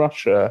in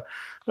Russia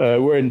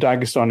were in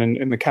Dagestan,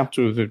 in the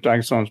capital of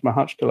Dagestan,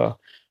 Makhachkala,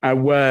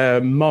 where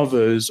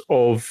mothers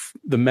of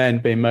the men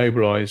being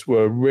mobilised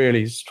were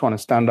really trying to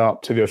stand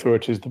up to the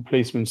authorities, the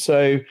policemen.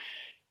 So,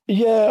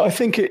 yeah, I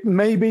think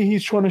maybe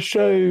he's trying to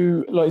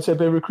show, like you said,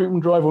 the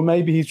recruitment drive, or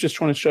maybe he's just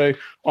trying to show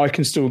I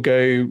can still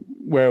go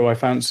where I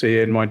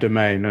fancy in my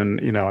domain. And,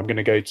 I'm going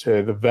to go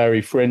to the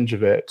very fringe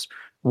of it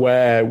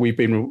where we've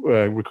been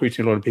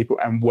recruiting a lot of people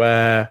and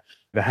where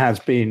there has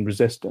been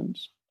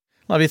resistance.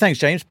 Lovely. Thanks,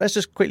 James. Let's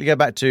just quickly go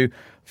back to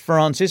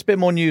Francis. A bit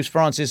more news,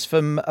 Francis,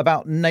 from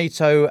about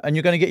NATO, and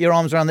you're going to get your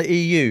arms around the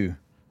EU,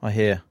 I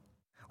hear.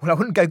 Well, I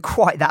wouldn't go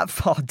quite that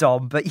far,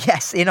 Dom, but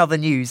yes, in other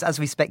news, as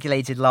we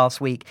speculated last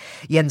week,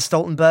 Jens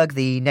Stoltenberg,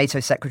 the NATO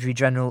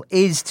Secretary-General,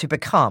 is to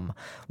become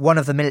one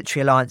of the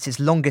military alliance's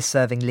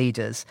longest-serving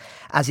leaders,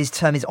 as his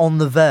term is on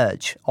the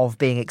verge of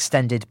being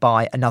extended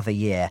by another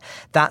year.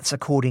 That's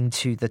according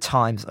to the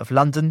Times of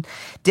London.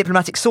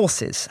 Diplomatic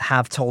sources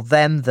have told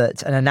them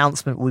that an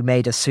announcement will be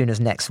made as soon as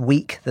next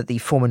week, that the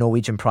former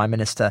Norwegian Prime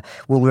Minister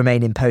will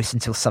remain in post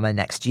until summer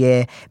next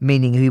year,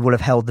 meaning he will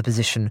have held the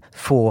position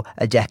for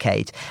a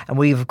decade. And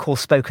we've of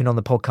course, spoken on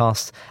the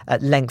podcast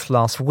at length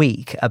last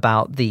week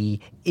about the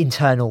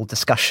internal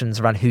discussions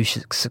around who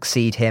should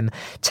succeed him,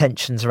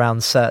 tensions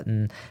around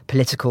certain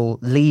political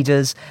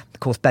leaders.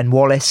 Of course, Ben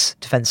Wallace,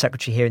 Defence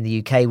Secretary here in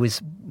the UK,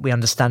 was, we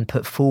understand,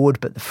 put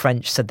forward, but the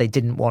French said they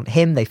didn't want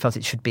him. They felt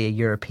it should be a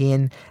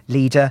European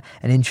leader.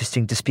 An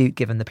interesting dispute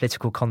given the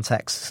political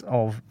context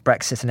of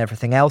Brexit and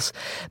everything else.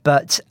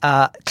 But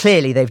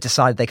clearly they've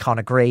decided they can't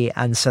agree,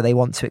 and so they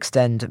want to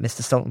extend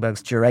Mr.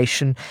 Stoltenberg's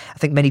duration. I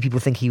think many people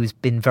think he has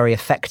been very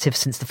effective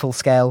since the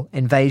full-scale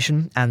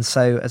invasion, and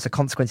so as a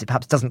consequence it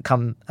perhaps doesn't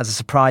come as a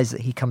surprise that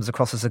he comes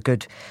across as a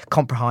good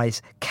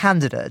compromise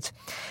candidate.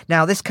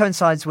 Now, this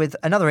coincides with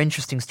another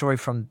interesting story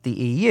from the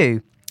EU,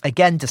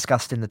 again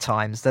discussed in the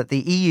Times, that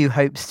the EU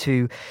hopes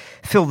to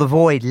fill the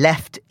void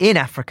left in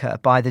Africa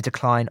by the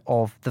decline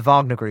of the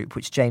Wagner Group,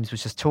 which James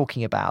was just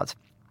talking about.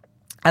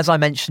 As I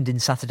mentioned in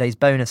Saturday's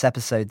bonus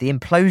episode, the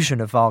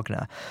implosion of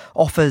Wagner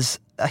offers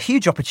a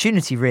huge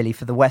opportunity, really,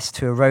 for the West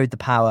to erode the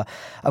power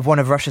of one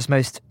of Russia's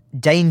most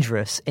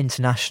dangerous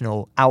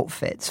international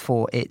outfits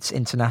for its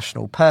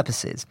international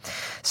purposes.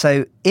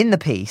 So in the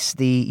piece,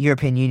 the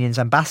European Union's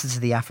ambassador to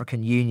the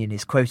African Union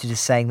is quoted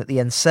as saying that the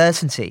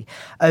uncertainty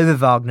over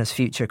Wagner's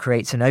future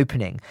creates an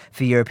opening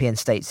for European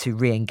states to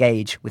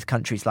re-engage with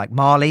countries like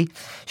Mali.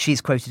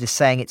 She's quoted as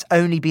saying it's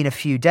only been a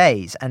few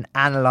days and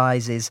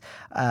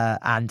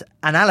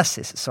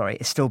analysis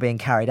is still being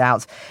carried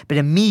out, but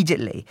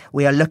immediately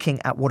we are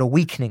looking at what a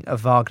weakening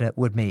of Wagner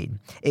would mean.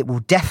 It will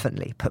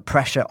definitely put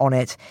pressure on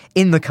it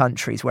in the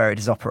countries where it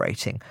is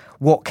operating.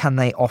 What can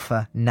they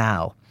offer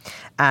now?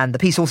 And the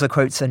piece also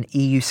quotes an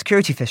EU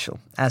security official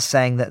as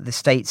saying that the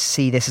states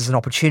see this as an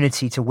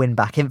opportunity to win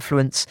back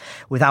influence.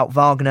 Without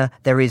Wagner,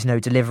 there is no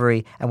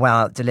delivery, and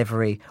without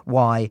delivery,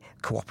 why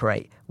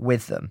cooperate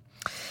with them?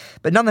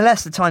 But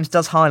nonetheless, the Times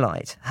does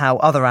highlight how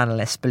other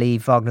analysts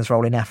believe Wagner's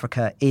role in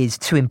Africa is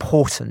too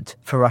important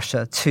for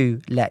Russia to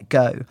let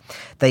go.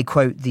 They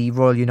quote the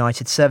Royal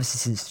United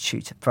Services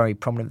Institute, a very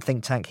prominent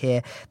think tank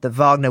here, that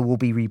Wagner will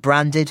be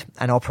rebranded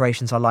and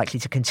operations are likely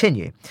to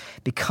continue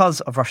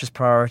because of Russia's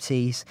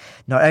priorities,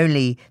 not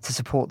only to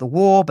support the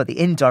war, but the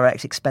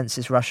indirect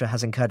expenses Russia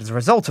has incurred as a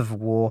result of the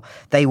war.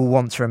 They will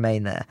want to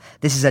remain there.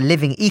 This is a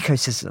living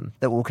ecosystem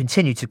that will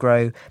continue to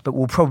grow, but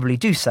will probably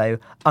do so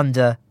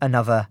under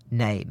another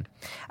name.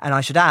 And I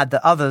should add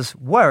that others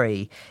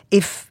worry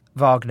if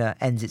Wagner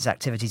ends its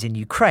activities in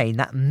Ukraine,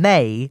 that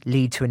may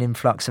lead to an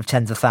influx of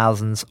tens of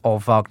thousands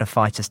of Wagner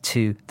fighters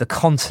to the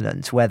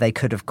continent, where they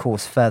could, of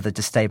course, further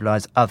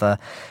destabilise other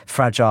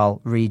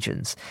fragile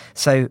regions.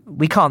 So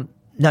we can't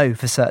know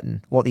for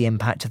certain what the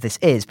impact of this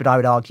is, but I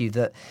would argue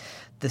that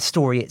the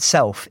story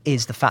itself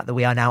is the fact that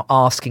we are now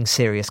asking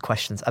serious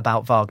questions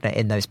about Wagner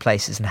in those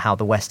places and how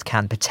the West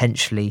can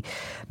potentially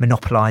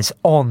monopolise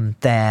on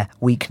their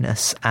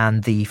weakness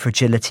and the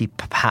fragility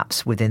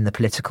perhaps within the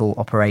political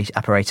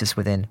apparatus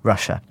within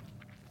Russia.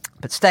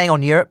 But staying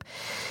on Europe,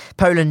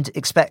 Poland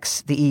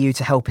expects the EU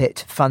to help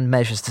it fund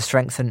measures to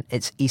strengthen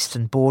its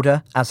eastern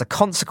border as a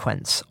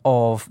consequence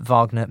of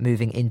Wagner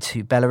moving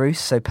into Belarus.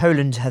 So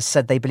Poland has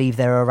said they believe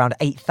there are around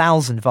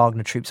 8,000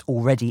 Wagner troops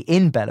already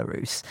in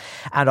Belarus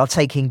and are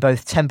taking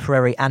both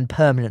temporary and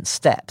permanent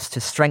steps to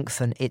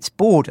strengthen its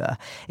border,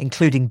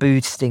 including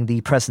boosting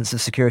the presence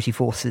of security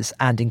forces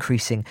and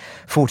increasing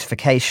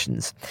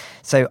fortifications.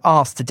 So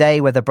asked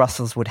today whether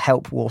Brussels would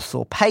help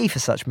Warsaw pay for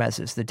such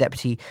measures, the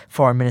Deputy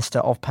Foreign Minister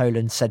of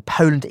Poland said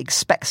Poland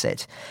expects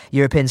it.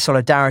 European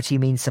solidarity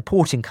means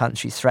supporting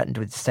countries threatened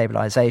with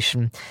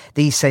destabilisation.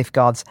 These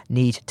safeguards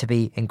need to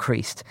be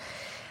increased.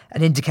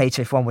 An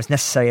indicator, if one was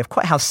necessary, of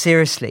quite how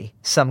seriously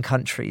some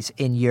countries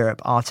in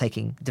Europe are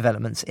taking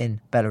developments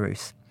in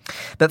Belarus.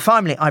 But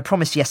finally, I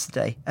promised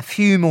yesterday a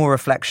few more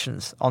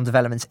reflections on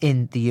developments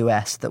in the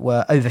US that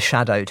were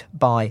overshadowed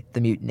by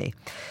the mutiny.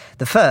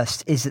 The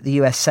first is that the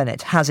US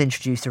Senate has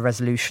introduced a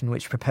resolution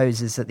which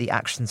proposes that the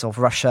actions of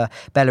Russia,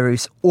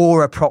 Belarus,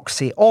 or a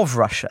proxy of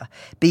Russia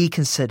be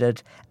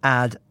considered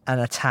as an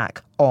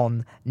attack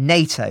on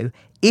NATO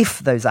if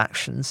those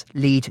actions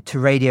lead to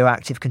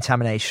radioactive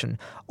contamination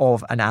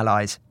of an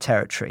ally's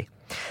territory.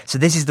 So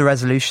this is the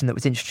resolution that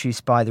was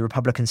introduced by the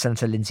Republican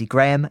Senator Lindsey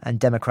Graham and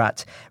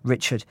Democrat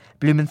Richard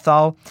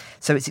Blumenthal.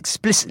 So it's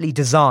explicitly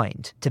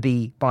designed to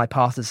be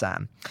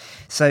bipartisan.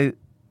 So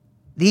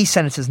these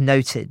senators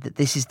noted that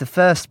this is the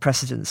first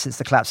precedent since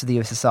the collapse of the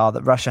USSR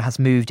that Russia has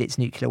moved its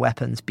nuclear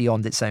weapons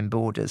beyond its own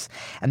borders.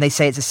 And they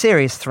say it's a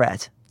serious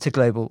threat to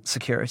global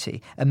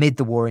security amid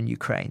the war in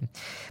Ukraine.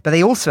 But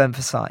they also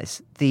emphasise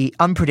the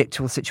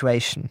unpredictable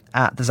situation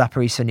at the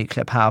Zaporizhzhia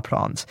nuclear power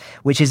plant,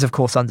 which is, of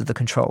course, under the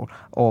control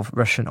of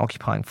Russian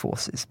occupying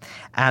forces.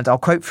 And I'll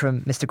quote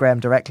from Mr. Graham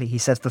directly. He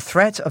says, "The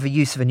threat of a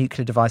use of a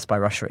nuclear device by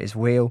Russia is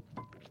real.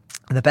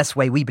 And the best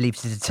way we believe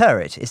to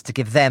deter it is to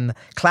give them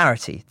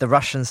clarity, the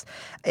Russians,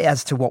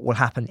 as to what will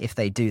happen if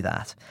they do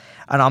that."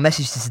 And our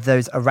message is to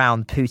those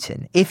around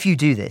Putin: if you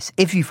do this,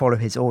 if you follow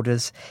his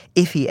orders,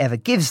 if he ever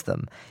gives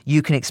them,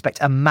 you can expect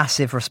a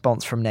massive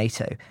response from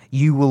NATO.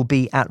 You will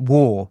be at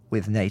war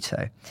with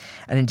NATO.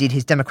 And indeed,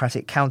 his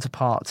democratic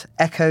counterpart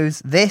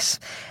echoes this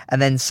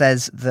and then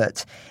says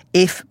that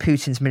if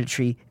Putin's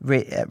military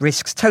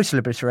risks total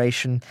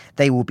obliteration,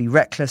 they will be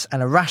reckless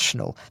and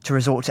irrational to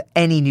resort to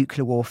any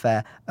nuclear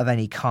warfare of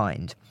any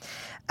kind.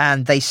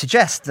 And they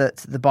suggest that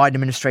the Biden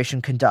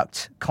administration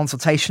conduct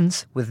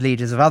consultations with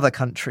leaders of other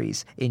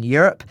countries in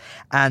Europe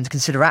and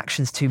consider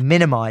actions to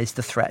minimise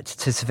the threat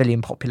to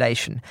civilian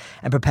population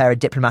and prepare a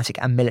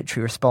diplomatic and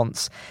military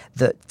response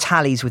that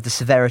tallies with the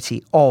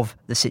severity of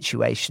the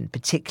situation,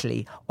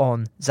 particularly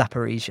on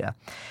Zaporizhzhia.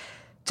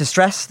 To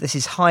stress, this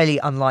is highly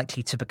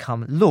unlikely to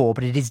become law,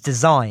 but it is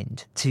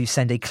designed to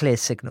send a clear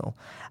signal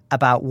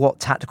about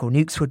what tactical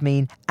nukes would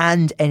mean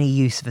and any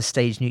use of a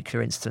staged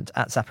nuclear incident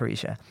at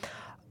Zaporizhzhia.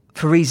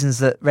 For reasons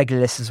that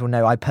regular listeners will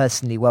know, I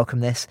personally welcome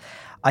this.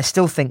 I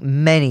still think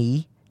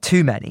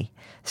too many,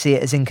 see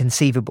it as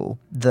inconceivable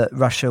that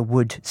Russia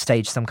would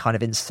stage some kind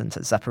of incident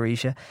at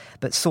Zaporizhzhia,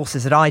 but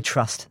sources that I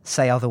trust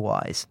say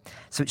otherwise.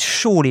 So it's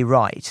surely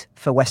right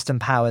for Western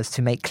powers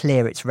to make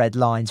clear its red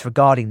lines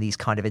regarding these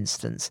kind of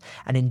incidents,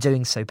 and in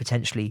doing so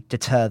potentially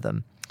deter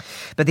them.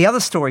 But the other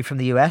story from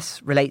the US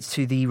relates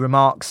to the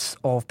remarks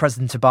of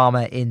President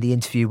Obama in the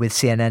interview with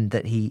CNN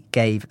that he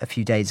gave a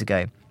few days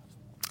ago.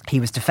 He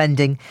was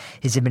defending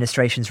his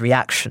administration's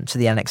reaction to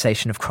the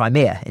annexation of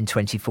Crimea in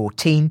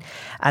 2014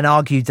 and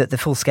argued that the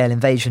full-scale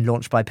invasion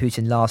launched by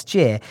Putin last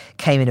year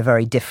came in a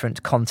very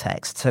different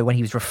context. So when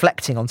he was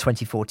reflecting on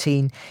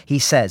 2014, he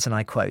says, and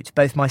I quote,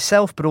 "Both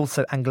myself but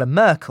also Angela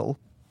Merkel,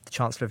 the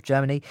Chancellor of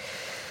Germany,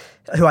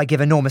 who I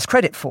give enormous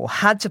credit for,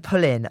 had to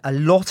pull in a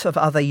lot of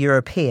other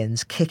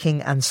Europeans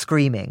kicking and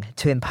screaming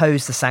to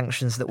impose the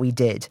sanctions that we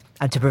did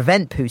and to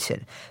prevent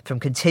Putin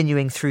from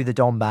continuing through the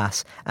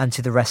Donbass and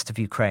to the rest of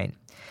Ukraine.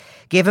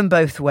 Given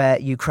both where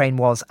Ukraine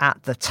was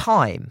at the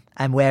time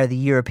and where the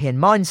European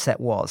mindset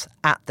was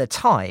at the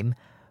time,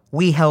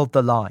 we held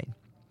the line."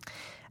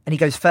 And he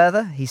goes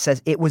further. He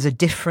says it was a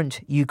different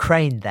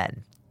Ukraine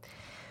then,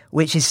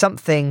 which is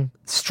something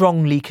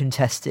strongly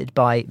contested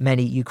by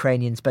many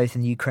Ukrainians, both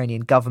in the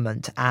Ukrainian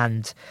government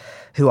and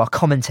who are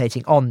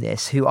commentating on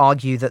this, who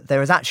argue that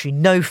there is actually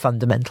no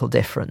fundamental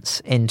difference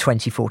in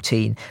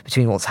 2014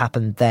 between what's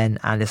happened then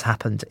and has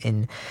happened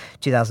in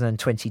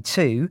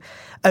 2022,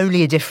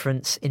 only a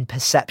difference in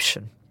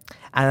perception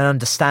and an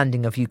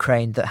understanding of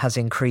Ukraine that has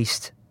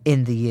increased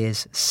in the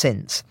years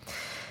since.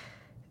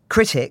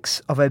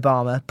 Critics of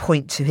Obama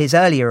point to his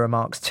earlier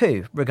remarks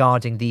too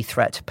regarding the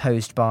threat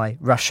posed by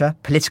Russia.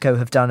 Politico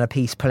have done a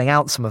piece pulling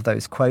out some of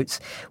those quotes.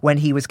 When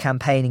he was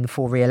campaigning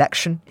for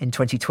re-election in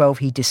 2012,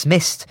 he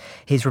dismissed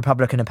his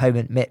Republican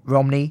opponent Mitt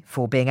Romney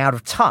for being out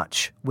of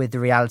touch with the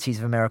realities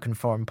of American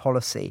foreign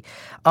policy,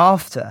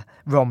 after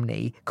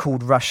Romney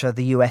called Russia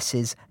the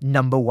US's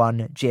number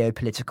one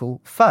geopolitical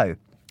foe.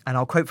 And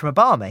I'll quote from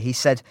Obama. He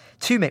said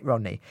to Mitt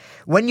Romney,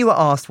 "When you were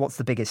asked what's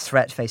the biggest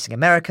threat facing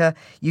America,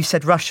 you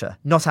said Russia,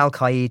 not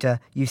Al-Qaeda,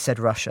 you said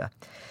Russia.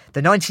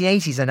 The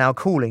 1980s are now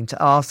calling to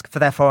ask for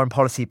their foreign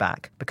policy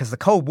back because the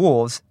Cold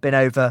War's been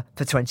over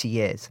for 20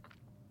 years.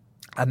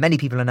 And many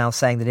people are now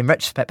saying that in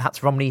retrospect,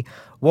 perhaps Romney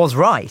was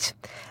right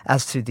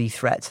as to the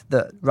threat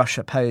that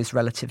Russia posed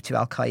relative to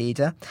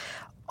Al-Qaeda.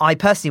 I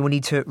personally will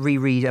need to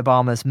reread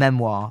Obama's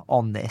memoir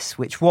on this,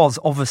 which was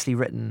obviously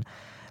written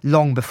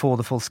long before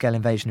the full-scale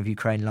invasion of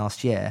Ukraine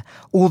last year.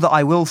 All that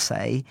I will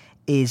say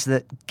is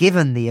that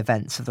given the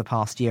events of the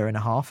past year and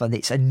a half and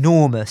its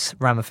enormous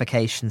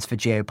ramifications for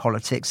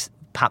geopolitics,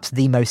 perhaps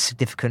the most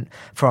significant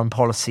foreign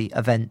policy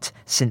event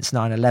since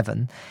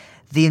 9/11,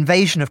 the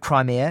invasion of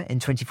Crimea in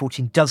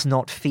 2014 does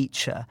not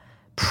feature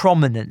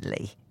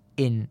prominently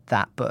in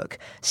that book.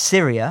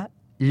 Syria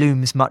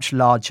looms much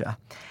larger.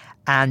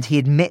 And he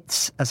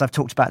admits, as I've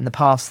talked about in the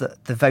past,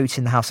 that the vote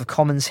in the House of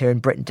Commons here in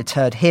Britain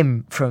deterred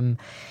him from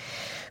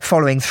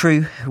following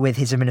through with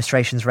his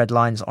administration's red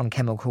lines on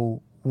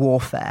chemical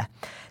warfare.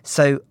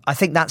 So I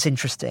think that's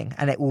interesting.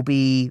 And it will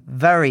be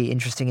very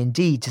interesting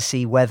indeed to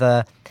see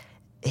whether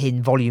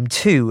in Volume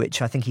 2,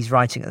 which I think he's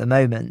writing at the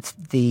moment,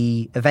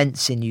 the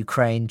events in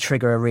Ukraine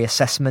trigger a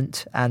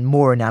reassessment and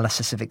more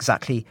analysis of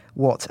exactly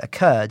what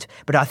occurred.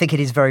 But I think it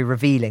is very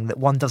revealing that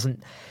one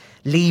doesn't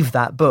leave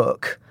that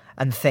book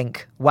and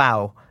think,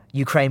 wow,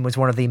 Ukraine was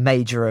one of the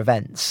major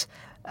events.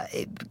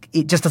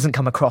 It just doesn't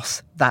come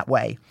across that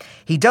way.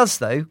 He does,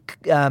 though,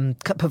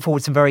 put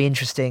forward some very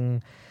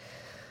interesting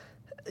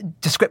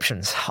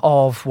descriptions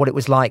of what it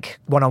was like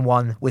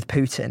one-on-one with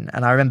Putin.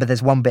 And I remember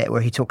there's one bit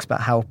where he talks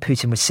about how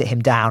Putin would sit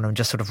him down and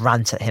just sort of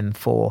rant at him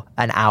for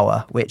an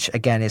hour, which,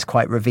 again, is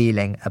quite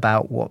revealing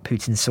about what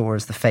Putin saw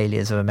as the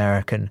failures of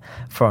American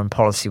foreign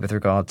policy with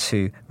regard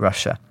to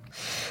Russia.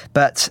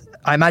 But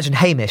I imagine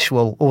Hamish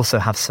will also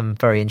have some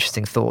very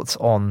interesting thoughts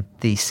on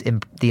the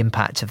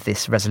impact of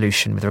this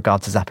resolution with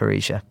regard to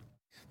Zaporizhia.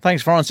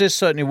 Thanks, Francis.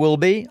 Certainly will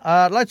be.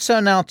 Let's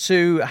turn now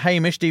to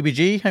Hamish,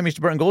 DBG. Hamish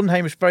de Bretton-Gordon.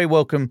 Hamish, very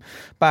welcome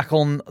back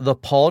on the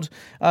pod.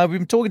 We've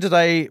been talking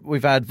today.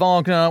 We've had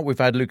Wagner, we've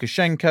had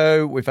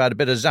Lukashenko, we've had a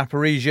bit of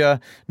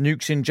Zaporizhia,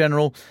 nukes in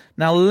general.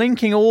 Now,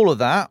 linking all of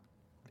that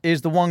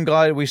is the one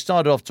guy we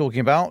started off talking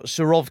about,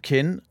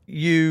 Surovikin.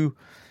 You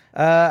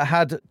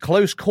had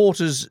close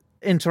quarters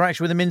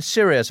interaction with him in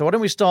Syria. So why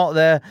don't we start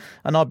there?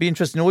 And I'd be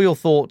interested in all your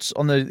thoughts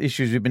on the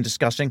issues we've been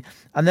discussing.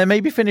 And then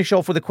maybe finish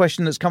off with a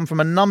question that's come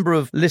from a number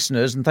of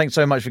listeners. And thanks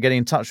so much for getting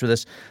in touch with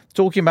us.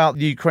 Talking about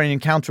the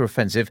Ukrainian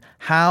counteroffensive.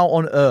 How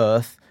on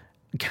earth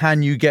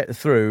can you get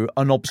through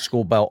an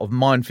obstacle belt of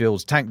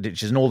minefields, tank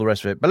ditches and all the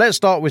rest of it? But let's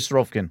start with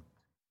Surovikin.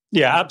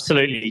 Yeah,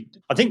 absolutely.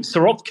 I think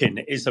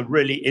Surovikin is a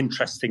really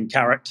interesting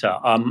character.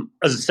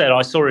 As I said,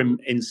 I saw him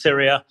in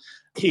Syria.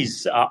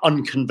 His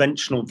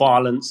unconventional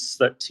violence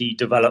that he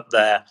developed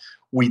there,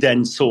 we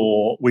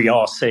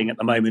are seeing at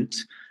the moment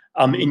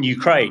in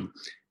Ukraine.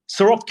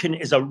 Surovikin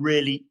is a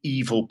really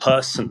evil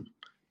person,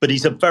 but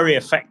he's a very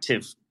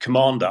effective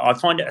commander. I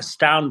find it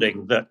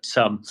astounding that,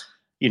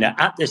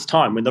 at this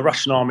time when the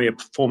Russian army are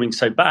performing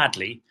so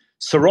badly,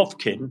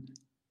 Surovikin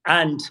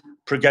and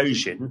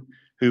Prigozhin,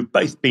 who've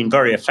both been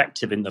very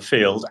effective in the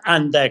field,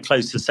 and their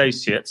close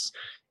associates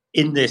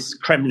in this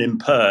Kremlin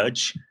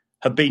purge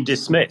have been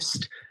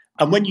dismissed.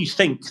 And when you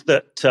think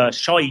that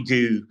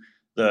Shoigu,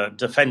 the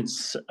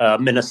defense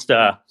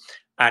minister,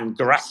 and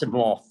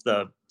Gerasimov,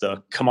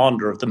 the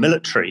commander of the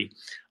military,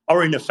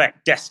 are in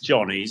effect desk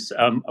Johnnies,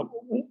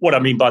 what I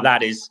mean by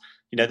that is,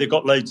 they've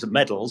got loads of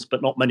medals,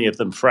 but not many of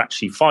them for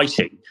actually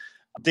fighting.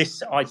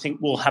 This, I think,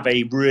 will have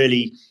a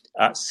really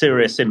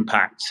serious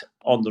impact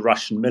on the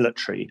Russian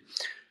military.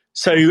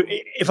 So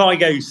if I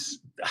go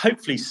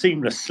hopefully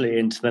seamlessly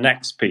into the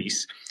next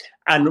piece,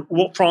 and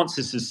what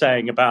Francis is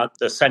saying about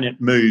the Senate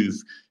move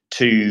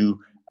to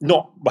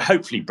not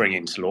hopefully bring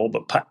into law,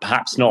 but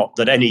perhaps not,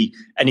 that any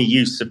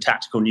use of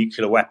tactical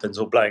nuclear weapons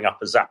or blowing up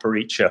a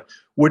Zaporizhia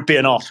would be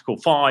an Article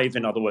 5,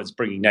 in other words,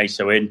 bringing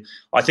NATO in.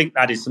 I think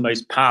that is the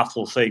most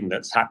powerful thing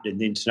that's happened in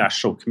the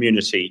international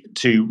community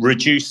to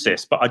reduce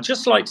this. But I'd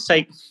just like to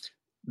say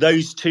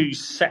those two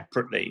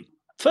separately.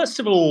 First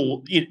of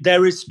all,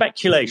 there is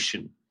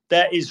speculation,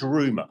 there is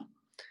rumour.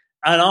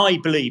 And I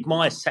believe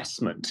my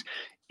assessment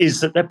is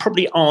that there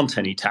probably aren't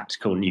any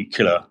tactical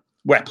nuclear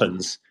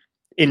weapons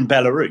in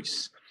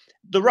Belarus.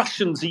 The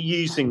Russians are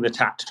using the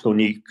tactical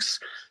nukes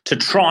to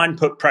try and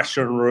put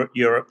pressure on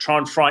Europe, try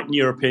and frighten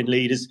European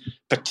leaders,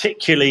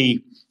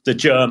 particularly the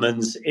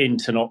Germans,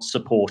 into not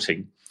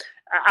supporting.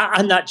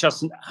 And that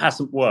just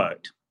hasn't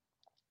worked.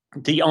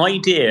 The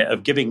idea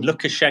of giving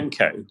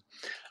Lukashenko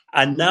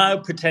and now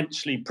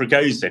potentially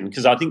Prigozhin,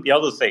 because I think the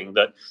other thing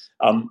that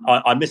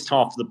I missed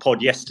half of the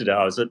pod yesterday.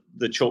 I was at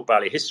the Chalk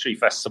Valley History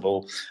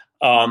Festival,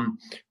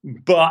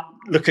 but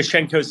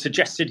Lukashenko has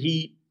suggested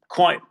he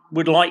quite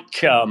would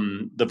like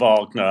the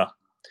Wagner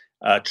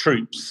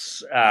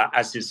troops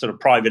as his sort of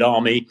private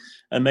army,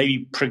 and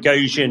maybe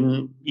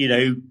Prigozhin,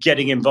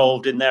 getting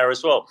involved in there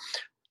as well.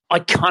 I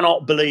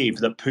cannot believe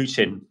that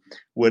Putin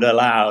would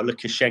allow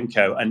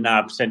Lukashenko and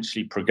now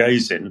potentially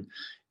Prigozhin,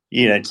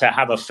 to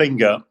have a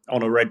finger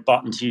on a red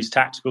button to use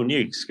tactical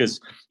nukes. Because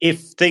if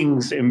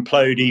things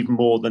implode even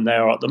more than they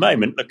are at the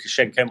moment,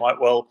 Lukashenko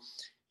might well,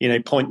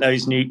 point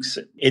those nukes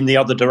in the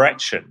other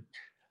direction.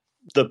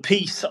 The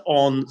piece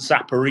on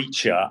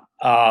Zaporizhzhia,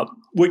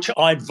 which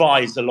I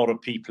advise a lot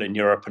of people in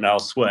Europe and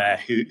elsewhere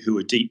who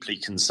are deeply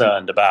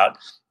concerned about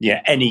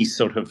any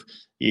sort of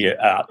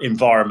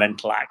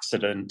environmental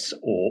accident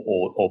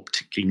or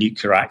particularly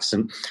nuclear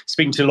accident.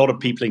 Speaking to a lot of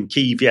people in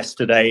Kyiv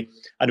yesterday,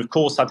 and of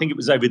course, I think it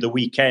was over the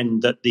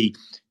weekend that the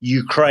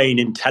Ukraine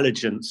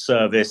intelligence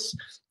service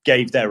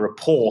gave their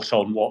report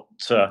on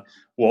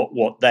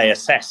what they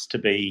assessed to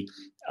be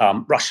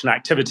Russian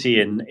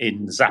activity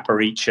in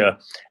Zaporizhzhia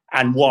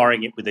and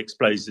wiring it with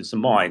explosives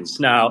and mines.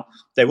 Now,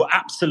 they were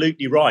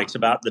absolutely right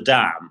about the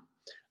dam.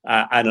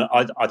 And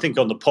I think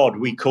on the pod,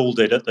 we called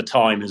it at the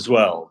time as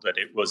well, that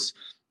it was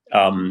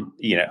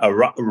a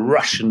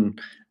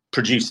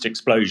Russian-produced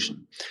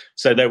explosion.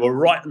 So they were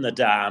right on the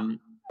dam.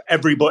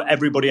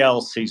 Everybody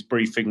else who's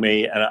briefing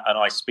me and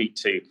I speak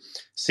to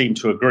seem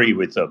to agree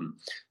with them.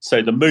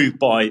 So the move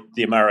by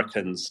the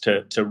Americans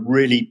to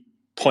really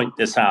point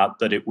this out,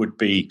 that it would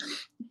be,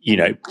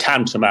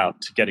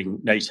 tantamount to getting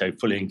NATO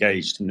fully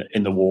engaged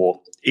in the war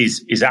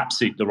is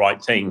absolutely the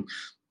right thing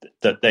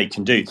that they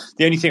can do.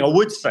 The only thing I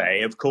would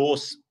say, of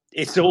course,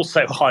 it's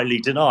also highly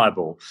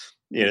deniable.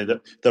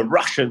 The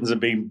Russians have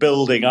been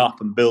building up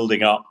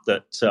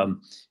that,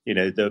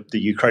 the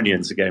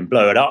Ukrainians are going to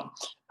blow it up.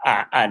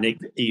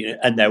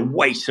 And their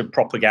weight of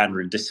propaganda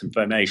and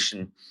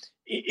disinformation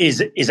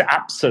is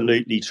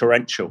absolutely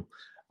torrential.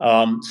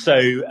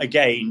 So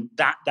again,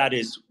 that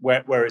is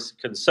where it's a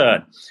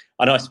concern.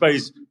 And I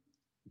suppose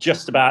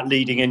just about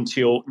leading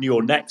into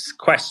your next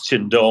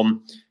question,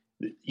 Dom,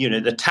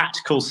 the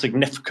tactical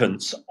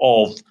significance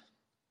of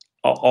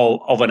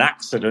an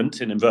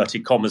accident, in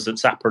inverted commas, at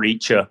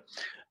Zaporizhzhia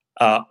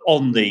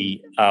on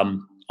the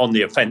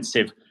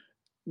offensive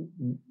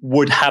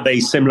would have a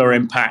similar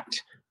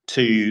impact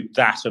to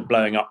that of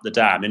blowing up the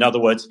dam. In other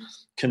words,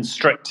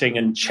 constricting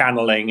and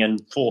channeling and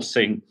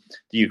forcing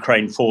the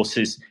Ukraine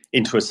forces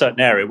into a certain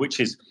area, which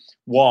is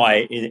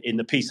why in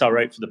the piece I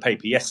wrote for the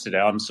paper yesterday,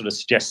 I'm sort of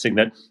suggesting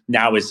that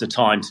now is the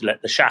time to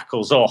let the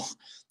shackles off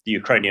the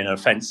Ukrainian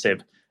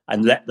offensive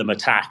and let them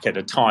attack at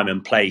a time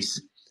and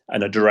place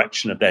and a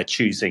direction of their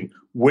choosing,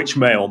 which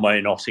may or may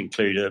not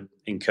include an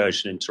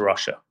incursion into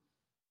Russia.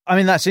 I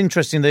mean, that's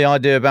interesting, the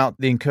idea about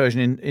the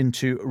incursion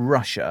into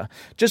Russia.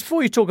 Just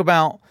before you talk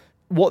about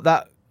what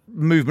that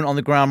movement on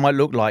the ground might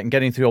look like and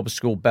getting through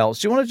obstacle belts,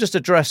 do you want to just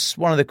address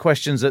one of the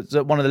questions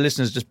that one of the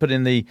listeners just put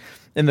in the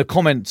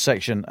comment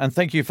section? And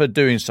thank you for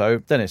doing so,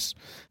 Dennis.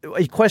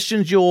 He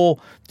questions your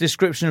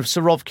description of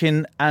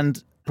Surovikin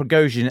and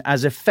Prigozhin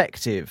as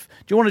effective.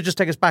 Do you want to just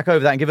take us back over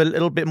that and give a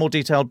little bit more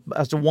detail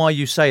as to why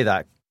you say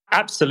that?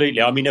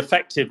 Absolutely. I mean,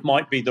 effective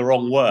might be the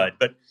wrong word,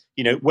 but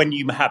when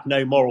you have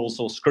no morals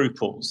or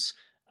scruples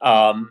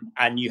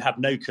and you have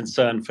no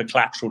concern for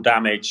collateral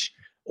damage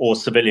or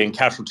civilian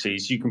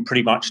casualties, you can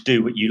pretty much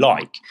do what you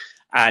like.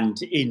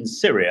 And in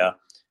Syria,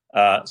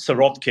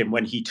 Surovikin,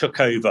 when he took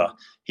over,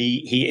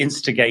 he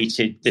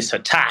instigated this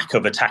attack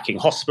of attacking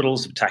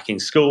hospitals, attacking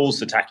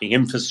schools, attacking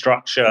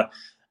infrastructure,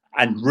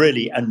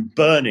 and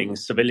burning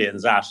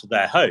civilians out of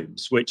their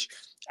homes, which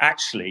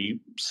actually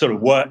sort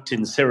of worked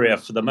in Syria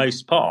for the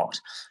most part.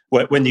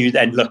 When you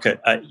then look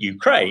at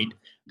Ukraine,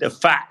 the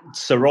fact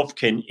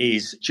Surovikin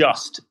is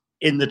just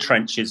in the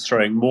trenches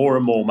throwing more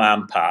and more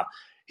manpower,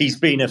 he's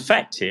been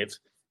effective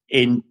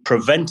in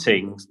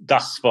preventing,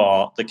 thus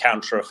far, the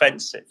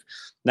counteroffensive.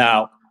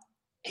 Now,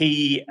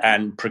 he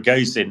and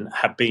Prigozhin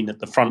have been at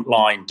the front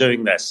line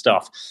doing their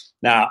stuff.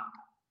 Now,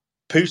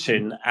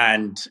 Putin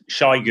and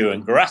Shoigu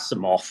and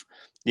Gerasimov,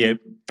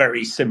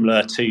 very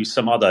similar to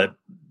some other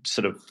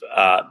sort of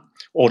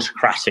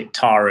autocratic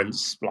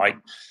tyrants like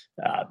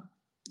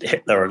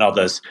Hitler and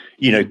others,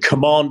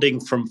 commanding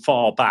from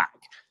far back.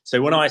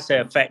 So when I say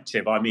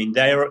effective, I mean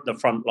they are at the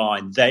front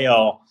line. They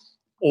are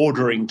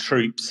ordering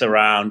troops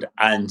around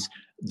and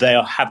they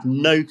have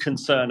no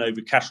concern over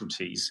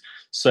casualties.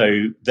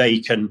 So they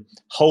can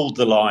hold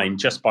the line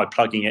just by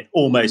plugging it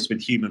almost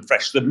with human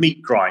flesh, the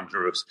meat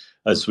grinder,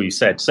 as we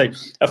said. So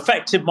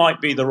effective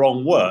might be the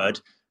wrong word,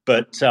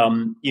 but,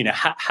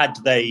 had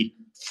they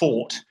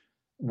fought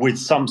with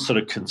some sort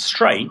of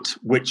constraint,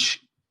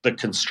 which the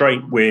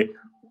constraint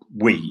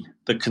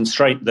the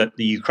constraint that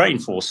the Ukraine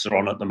forces are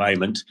on at the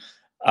moment,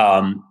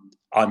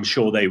 I'm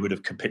sure they would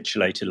have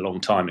capitulated a long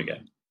time ago.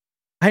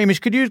 Hamish,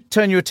 could you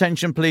turn your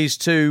attention, please,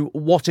 to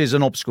what is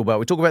an obstacle belt?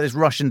 We talk about this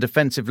Russian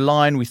defensive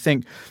line. We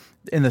think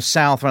in the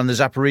south, around the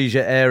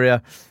Zaporizhia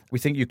area. We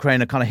think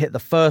Ukraine have kind of hit the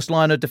first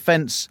line of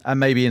defence and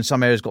maybe in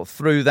some areas got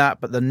through that.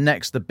 But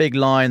the big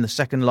line, the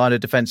second line of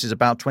defence is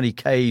about 20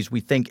 Ks, we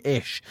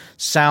think-ish.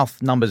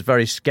 South numbers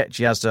very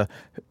sketchy as to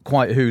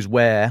quite who's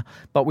where.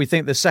 But we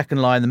think the second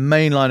line, the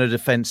main line of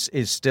defence,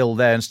 is still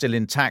there and still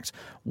intact.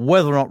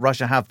 Whether or not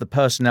Russia have the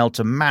personnel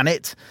to man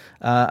it,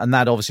 and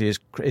that obviously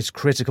is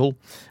critical,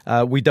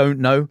 we don't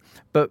know.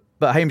 But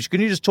Hamish,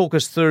 can you just talk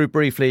us through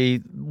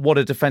briefly what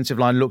a defensive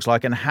line looks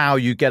like and how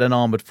you get an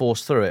armoured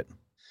force through it?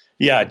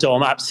 Yeah,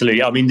 Dom,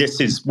 absolutely. I mean,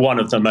 this is one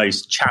of the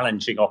most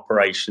challenging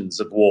operations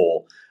of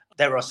war.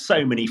 There are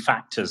so many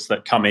factors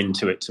that come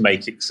into it to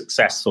make it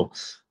successful.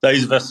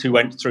 Those of us who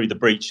went through the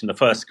breach in the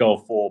first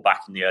Gulf War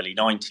back in the early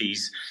 90s,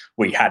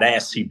 we had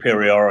air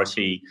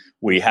superiority,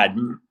 we had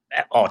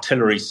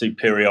artillery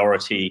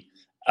superiority,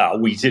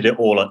 we did it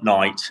all at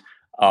night,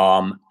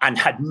 and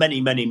had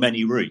many, many,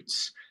 many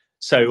routes.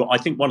 So I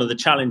think one of the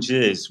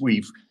challenges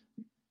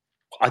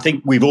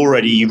you've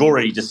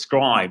already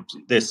described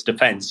this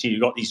defence. You've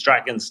got these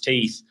dragon's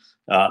teeth,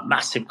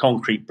 massive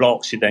concrete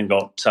blocks. You've then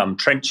got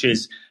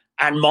trenches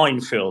and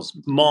minefields.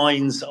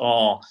 Mines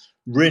are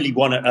really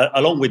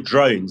along with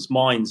drones,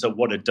 mines are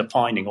what are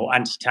defining, or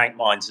anti-tank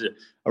mines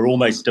are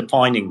almost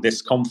defining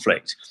this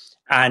conflict.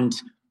 And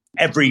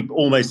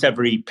almost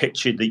every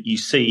picture that you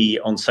see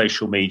on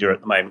social media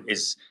at the moment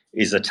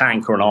is a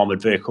tank or an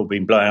armoured vehicle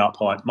being blown up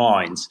by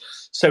mines.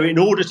 So in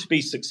order to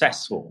be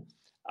successful,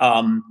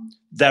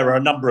 there are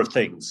a number of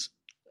things.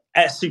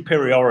 Air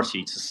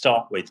superiority to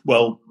start with.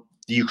 Well,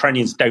 the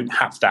Ukrainians don't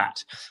have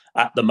that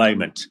at the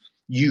moment.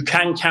 You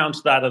can counter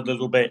that a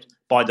little bit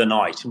by the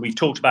night. And we've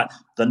talked about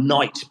the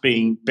night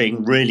being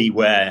really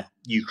where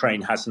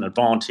Ukraine has an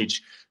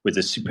advantage with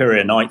the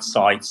superior night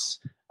sights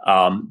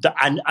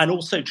and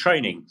also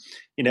training.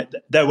 You know,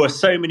 there were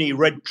so many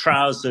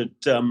red-trousered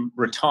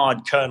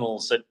retired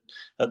colonels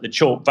at the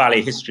Chalk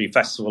Valley History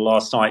Festival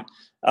last night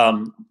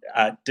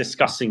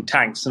discussing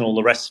tanks and all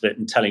the rest of it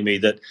and telling me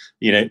that,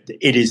 you know,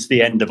 it is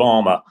the end of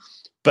armour.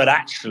 But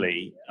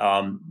actually,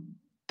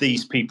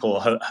 these people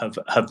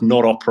have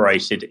not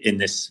operated in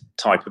this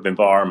type of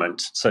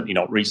environment, certainly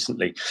not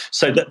recently.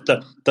 So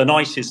that the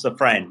night is the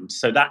friend.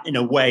 So that, in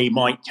a way,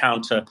 might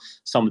counter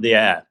some of the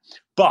air.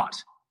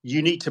 But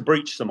you need to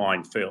breach the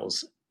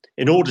minefields.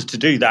 In order to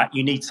do that,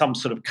 you need some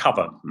sort of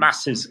cover,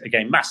 massive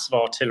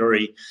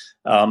artillery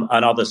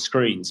and other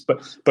screens.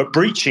 But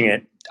breaching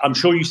it, I'm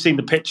sure you've seen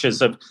the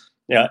pictures of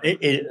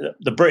the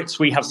Brits.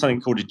 We have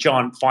something called a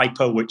giant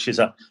Viper, which is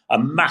a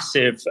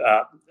massive,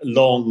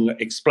 long,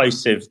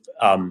 explosive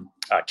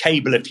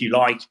cable, if you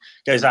like,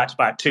 goes out to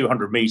about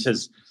 200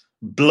 meters,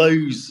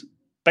 blows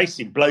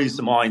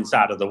the mines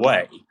out of the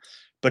way.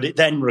 But it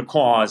then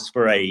requires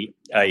for a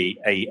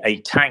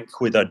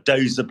tank with a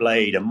dozer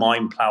blade, a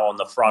mine plow on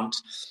the front,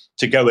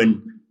 to go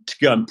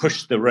and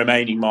push the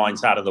remaining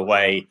mines out of the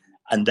way,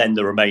 and then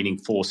the remaining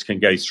force can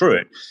go through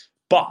it.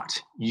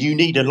 But you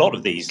need a lot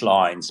of these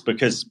lines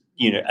because,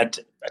 you know, a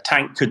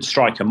tank could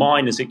strike a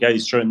mine as it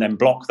goes through and then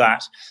block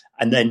that,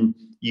 and then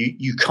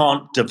you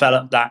can't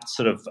develop that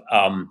sort of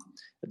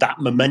that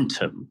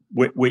momentum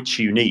which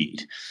you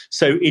need.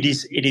 So it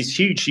is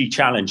hugely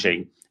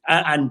challenging.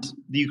 And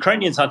the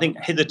Ukrainians, I think,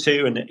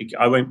 hitherto, and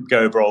I won't go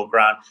over all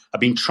ground,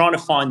 have been trying to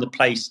find the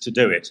place to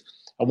do it.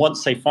 And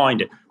once they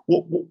find it,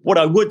 what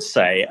I would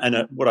say,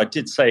 and what I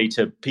did say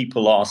to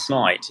people last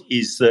night,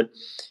 is that,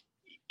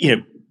 you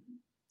know,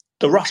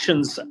 the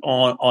Russians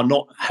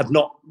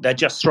they're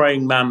just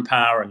throwing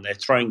manpower and they're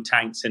throwing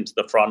tanks into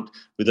the front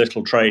with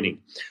little training.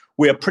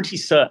 We are pretty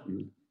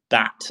certain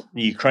that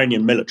the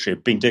Ukrainian military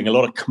have been doing a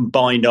lot of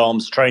combined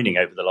arms training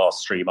over the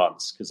last 3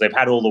 months because they've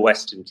had all the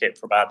Western kit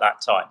for about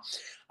that time.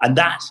 And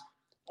that,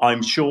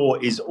 I'm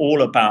sure, is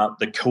all about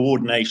the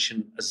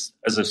coordination, as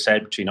I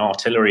said, between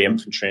artillery,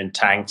 infantry and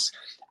tanks,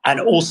 and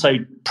also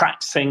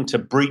practicing to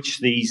breach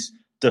these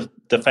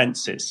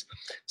defences.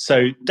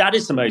 So that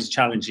is the most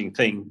challenging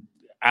thing.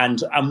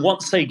 And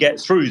once they get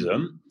through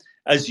them,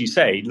 as you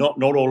say,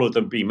 not all of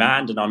them be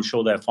manned, and I'm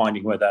sure they're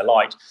finding where they're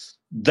light,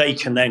 they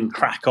can then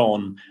crack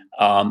on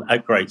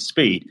at great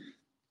speed.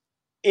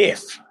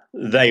 If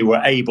they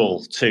were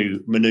able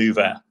to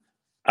manoeuvre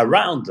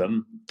around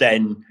them,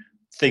 then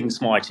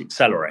things might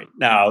accelerate.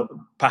 Now,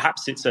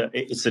 perhaps it's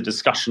a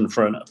discussion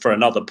for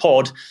another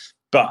pod,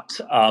 but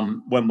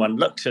when one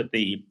looks at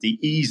the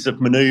ease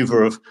of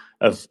manoeuvre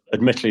of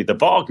admittedly the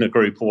Wagner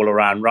group all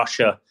around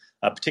Russia,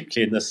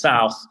 particularly in the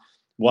south,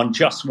 one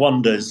just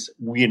wonders,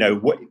 you know,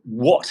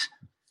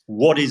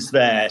 what is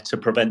there to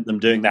prevent them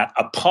doing that,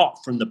 apart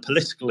from the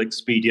political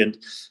expedient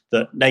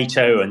that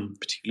NATO and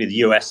particularly the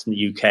US and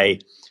the UK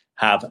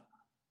have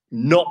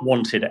not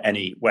wanted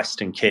any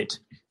Western kit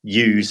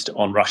used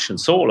on Russian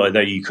soil, although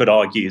you could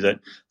argue that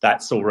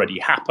that's already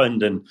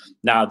happened. And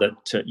now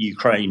that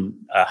Ukraine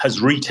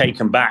has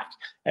retaken back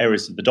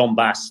areas of the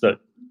Donbass that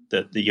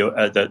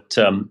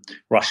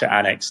Russia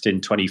annexed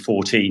in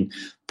 2014,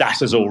 that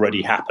has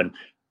already happened.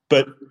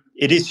 But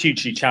it is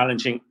hugely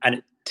challenging,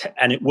 and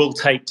it will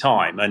take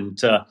time,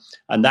 and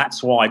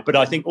that's why. But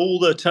I think all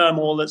the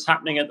turmoil that's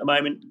happening at the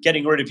moment,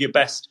 getting rid of your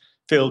best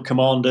field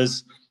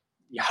commanders.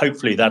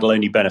 Hopefully that'll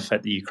only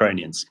benefit the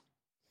Ukrainians.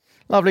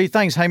 Lovely.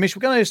 Thanks, Hamish.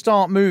 We're going to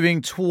start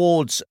moving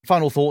towards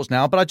final thoughts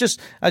now. But I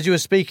just, as you were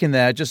speaking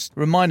there, just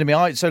reminded me.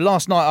 So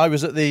last night I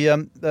was at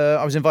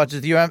I was invited to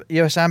the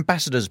US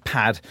Ambassador's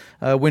pad,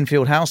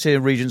 Winfield House here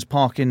in Regent's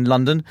Park in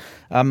London.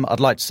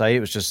 I'd like to say it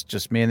was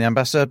just me and the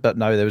ambassador, but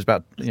no, there was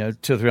about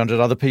 200 or 300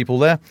 other people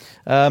there.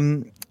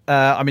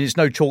 It's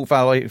no Chalk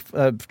Valley,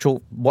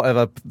 Chalk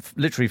whatever,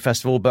 literary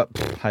festival, but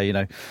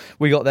hey,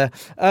 we got there.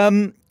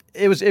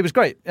 It was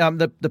great.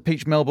 The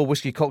Peach Melba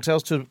whiskey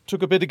cocktails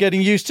took a bit of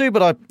getting used to,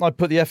 but I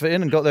put the effort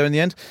in and got there in the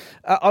end.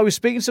 I was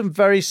speaking to some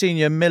very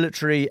senior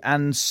military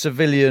and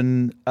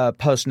civilian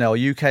personnel,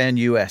 UK and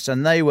US,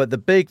 and they were the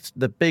big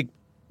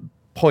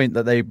point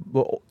that they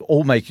were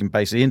all making,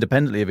 basically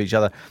independently of each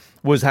other,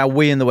 was how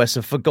we in the West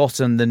have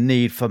forgotten the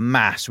need for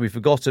mass. We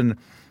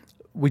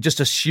just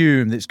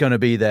assume that it's going to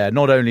be there.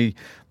 Not only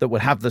that we'll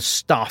have the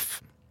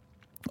stuff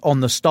on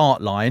the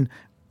start line,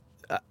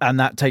 and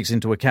that takes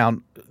into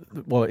account,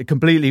 well, it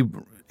completely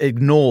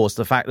ignores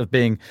the fact of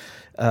being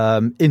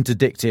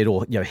interdicted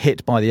or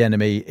hit by the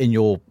enemy in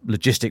your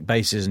logistic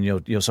bases and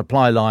your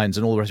supply lines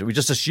and all the rest of it. We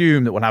just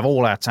assume that we'll have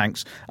all our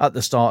tanks at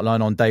the start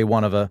line on day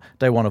one of a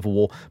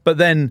war, but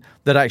then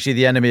that actually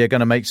the enemy are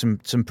going to make some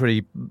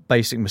pretty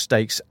basic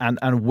mistakes,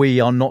 and we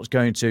are not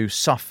going to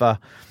suffer,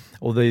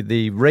 or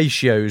the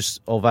ratios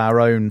of our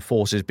own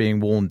forces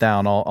being worn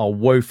down are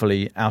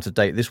woefully out of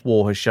date. This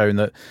war has shown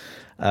that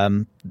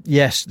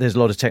yes, there's a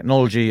lot of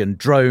technology and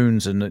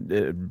drones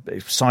and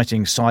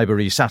exciting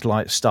cybery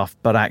satellite stuff,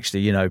 but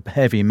actually,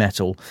 heavy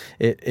metal,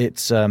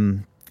 it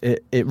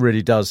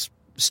really does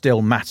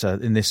still matter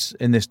in this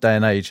day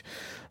and age.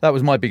 That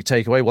was my big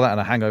takeaway. Well, that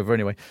and a hangover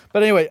anyway.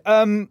 But anyway,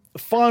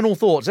 final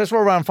thoughts. Let's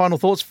roll around final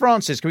thoughts.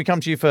 Francis, can we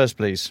come to you first,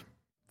 please?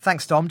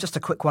 Thanks, Dom. Just a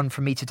quick one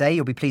from me today.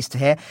 You'll be pleased to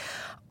hear.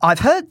 I've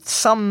heard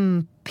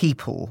some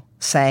people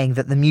saying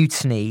that the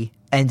mutiny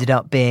ended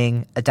up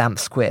being a damp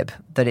squib,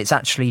 that it's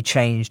actually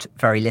changed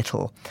very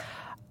little.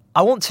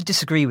 I want to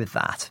disagree with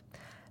that.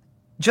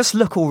 Just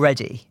look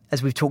already,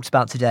 as we've talked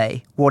about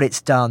today, what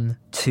it's done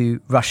to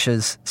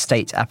Russia's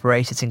state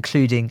apparatus,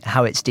 including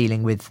how it's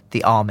dealing with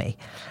the army.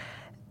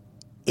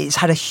 It's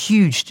had a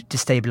huge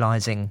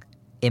destabilising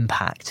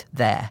impact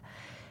there.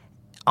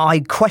 I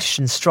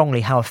question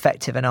strongly how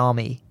effective an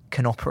army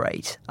can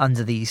operate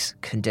under these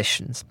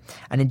conditions.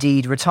 And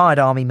indeed, retired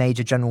Army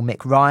Major General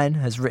Mick Ryan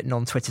has written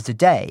on Twitter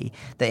today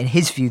that in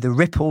his view, the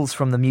ripples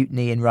from the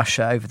mutiny in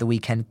Russia over the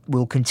weekend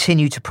will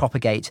continue to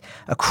propagate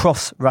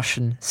across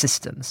Russian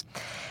systems.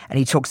 And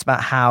he talks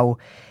about how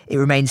it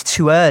remains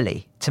too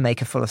early to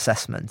make a full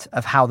assessment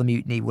of how the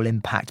mutiny will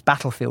impact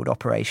battlefield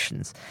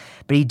operations.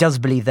 But he does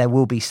believe there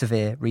will be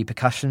severe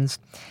repercussions.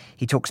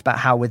 He talks about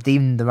how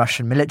within the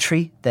Russian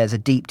military, there's a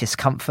deep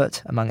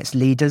discomfort among its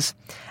leaders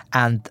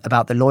and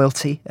about the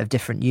loyalty of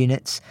different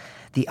units,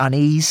 the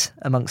unease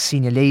amongst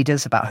senior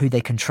leaders about who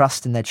they can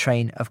trust in their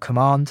chain of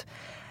command,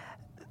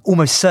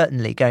 almost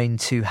certainly going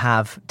to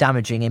have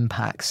damaging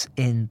impacts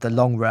in the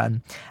long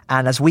run.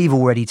 And as we've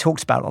already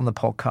talked about on the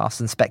podcast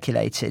and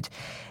speculated,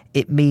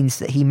 it means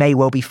that he may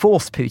well be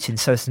forced, Putin,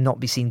 so as to not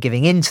be seen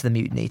giving in to the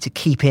mutiny, to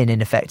keep in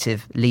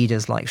ineffective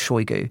leaders like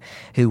Shoigu,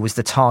 who was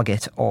the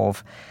target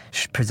of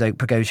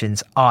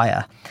Prigozhin's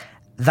ire.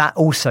 That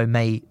also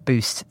may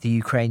boost the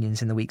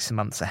Ukrainians in the weeks and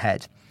months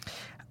ahead.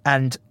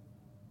 And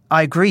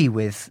I agree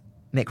with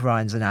Mick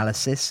Ryan's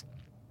analysis,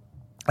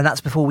 and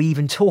that's before we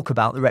even talk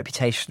about the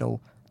reputational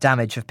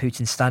damage of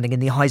Putin's standing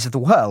in the eyes of the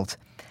world.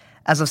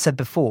 As I've said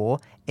before,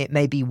 it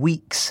may be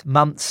weeks,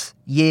 months,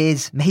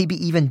 years, maybe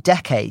even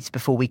decades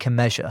before we can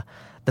measure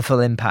the full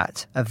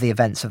impact of the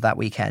events of that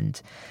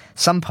weekend.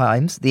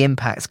 Sometimes the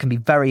impacts can be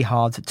very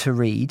hard to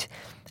read,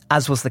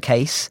 as was the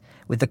case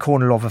with the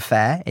Kornilov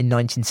affair in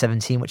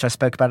 1917, which I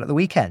spoke about at the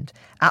weekend.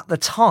 At the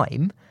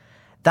time,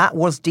 that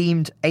was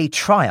deemed a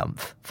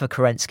triumph for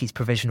Kerensky's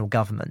provisional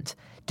government,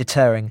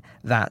 deterring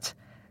that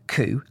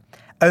coup.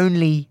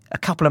 Only a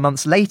couple of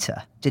months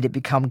later did it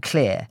become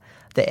clear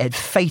that it had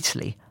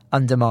fatally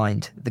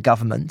undermined the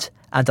government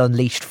and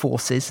unleashed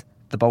forces,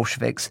 the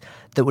Bolsheviks,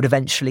 that would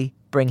eventually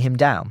bring him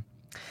down.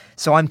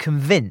 So I'm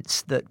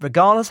convinced that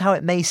regardless how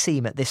it may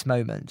seem at this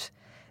moment,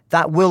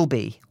 that will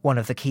be one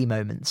of the key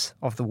moments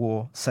of the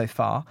war so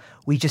far.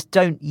 We just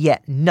don't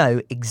yet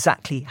know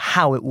exactly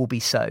how it will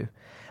be so.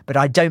 But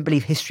I don't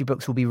believe history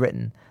books will be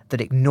written that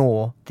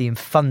ignore the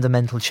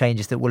fundamental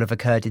changes that will have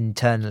occurred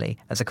internally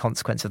as a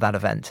consequence of that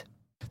event.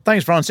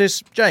 Thanks,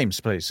 Francis. James,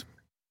 please.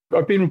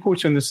 I've been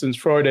reporting on this since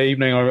Friday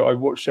evening. I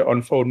watched it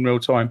unfold in real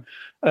time.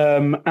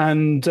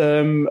 It's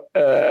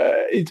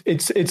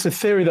a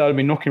theory that I've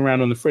been knocking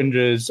around on the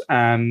fringes,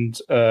 and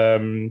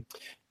I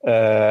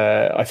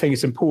think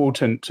it's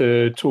important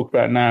to talk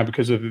about now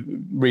because of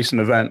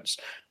recent events.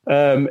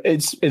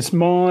 It's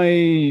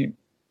my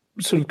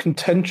sort of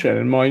contention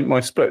and my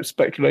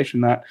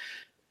speculation that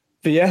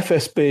the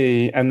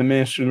FSB and the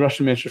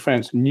Russian Ministry of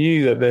Defense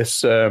knew that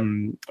this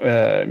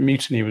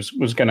mutiny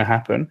was going to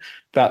happen.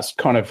 That's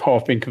kind of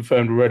half been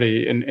confirmed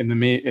already in the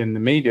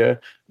media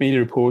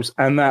reports,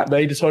 and that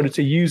they decided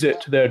to use it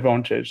to their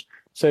advantage.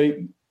 So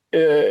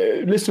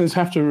listeners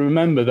have to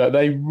remember that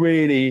they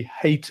really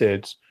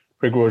hated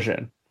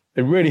Prigozhin.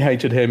 They really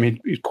hated him.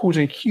 He's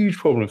causing a huge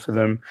problem for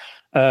them,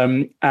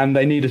 and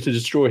they needed to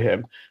destroy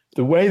him.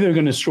 The way they were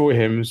going to destroy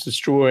him was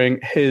destroying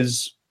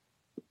his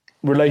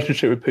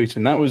relationship with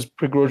Putin. That was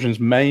Prigozhin's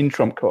main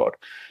trump card.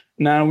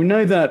 Now, we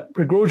know that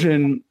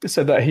Prigozhin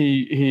said that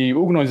he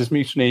organized this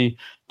mutiny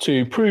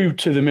to prove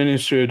to the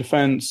Ministry of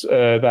Defense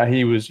that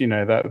he was,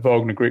 that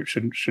Wagner Group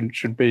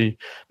should be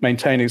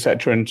maintained,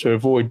 etc., and to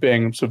avoid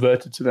being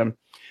subverted to them.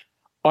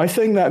 I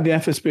think that the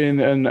FSB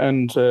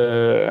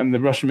and the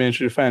Russian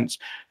Ministry of Defense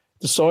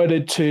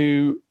decided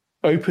to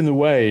open the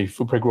way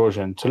for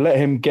Prigozhin, to let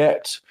him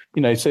get,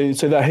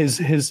 so that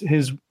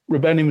his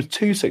rebellion was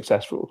too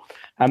successful,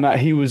 and that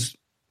he was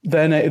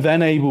then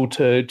able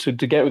to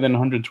get within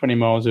 120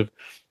 miles of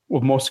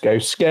Moscow,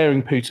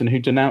 scaring Putin, who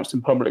denounced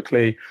him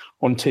publicly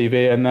on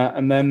TV,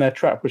 and then their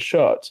trap was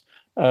shut.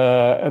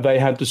 They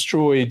had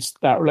destroyed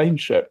that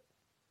relationship.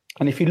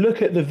 And if you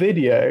look at the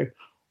video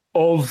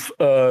of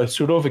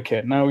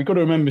Surovikin, now we've got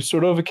to remember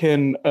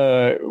Surovikin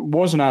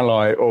was an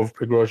ally of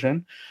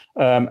Prigozhin,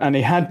 and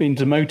he had been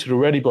demoted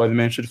already by the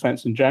Ministry of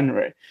Defense in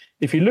January.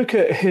 If you look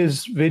at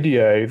his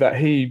video that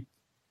he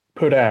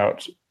put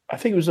out, I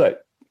think it was like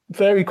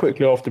very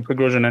quickly after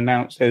Prigozhin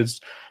announced his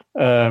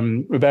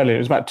rebellion. It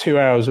was about 2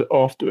 hours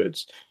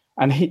afterwards.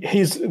 And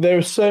there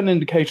are certain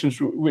indications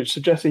which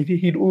suggest that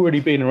he'd already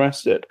been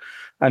arrested,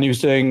 and he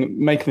was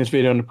making this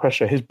video under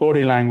pressure. His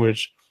body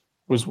language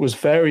was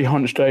very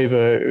hunched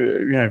over,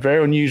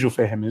 very unusual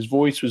for him. His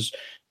voice was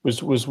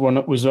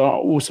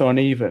also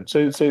uneven.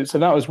 So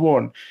that was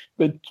one.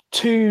 But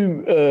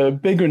two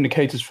bigger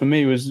indicators for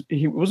me was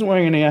he wasn't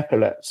wearing any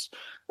epaulets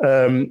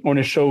on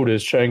his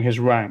shoulders, showing his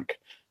rank.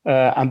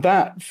 And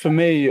that, for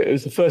me,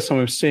 is the first time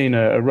I've seen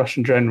a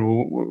Russian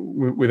general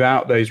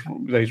without those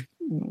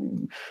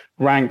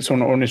ranks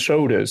on his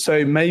shoulders.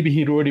 So maybe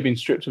he'd already been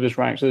stripped of his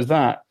ranks. There's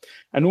that.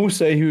 And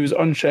also he was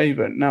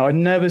unshaven. Now, I'd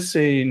never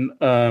seen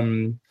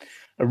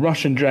a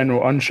Russian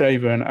general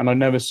unshaven, and I'd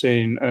never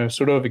seen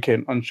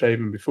Surovikin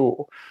unshaven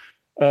before.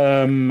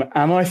 And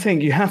I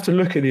think you have to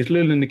look at these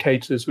little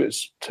indicators,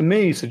 which to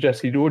me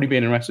suggest he'd already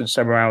been arrested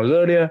several hours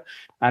earlier,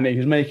 and he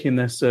was making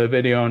this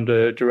video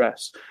under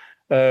duress.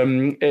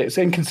 It's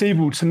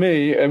inconceivable to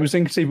me. It was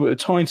inconceivable at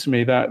the time to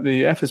me that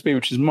the FSB,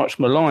 which is much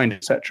maligned,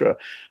 etc.,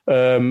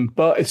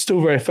 but it's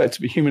still very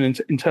effective. Human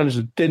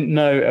intelligence didn't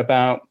know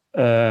about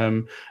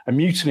a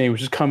mutiny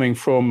which is coming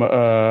from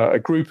a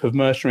group of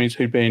mercenaries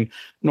who'd been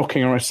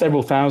knocking around,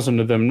 several thousand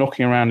of them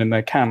knocking around in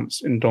their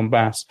camps in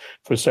Donbass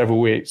for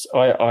several weeks.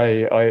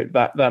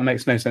 That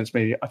makes no sense to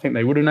me. I think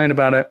they would have known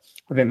about it.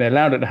 I think they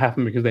allowed it to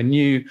happen because they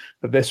knew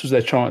that this was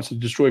their chance to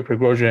destroy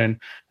Prigozhin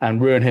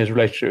and ruin his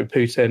relationship with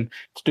Putin.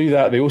 To do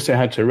that, they also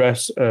had to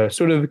arrest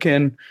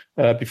Surovikin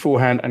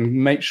beforehand and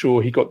make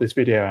sure he got this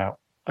video out.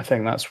 I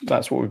think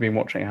that's what we've been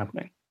watching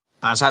happening.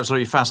 That's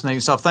absolutely fascinating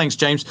stuff. Thanks,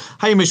 James.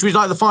 Hamish, would you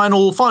like the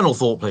final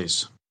thought,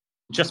 please?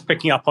 Just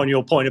picking up on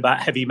your point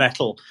about heavy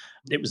metal,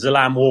 it was the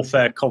Land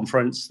Warfare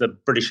Conference, the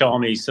British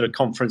Army sort of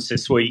conference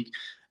this week,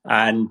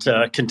 and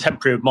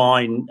contemporary of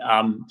mine,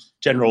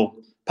 General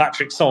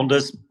Patrick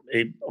Saunders,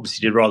 he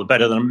obviously did rather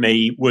better than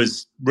me,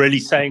 was really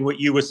saying what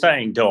you were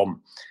saying,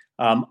 Dom.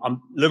 I'm a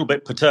little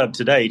bit perturbed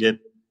today to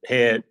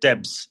hear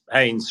Debs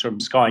Haynes from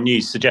Sky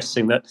News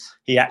suggesting that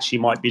he actually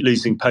might be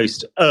losing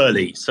post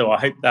early. So I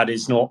hope that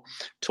is not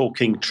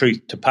talking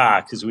truth to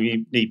power, because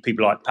we need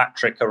people like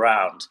Patrick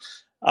around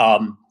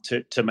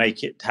to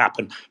make it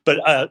happen. But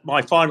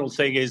my final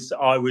thing is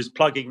I was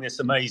plugging this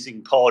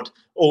amazing pod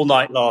all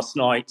night last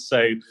night.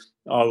 So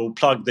I will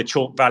plug the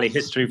Chalk Valley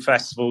History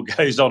Festival,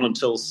 goes on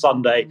until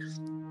Sunday.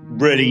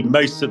 Really,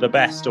 most of the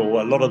best,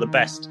 or a lot of the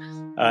best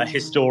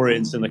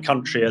historians in the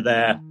country are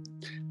there.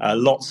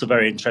 Lots of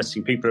very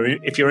interesting people.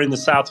 If you're in the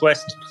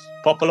Southwest,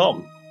 pop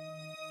along.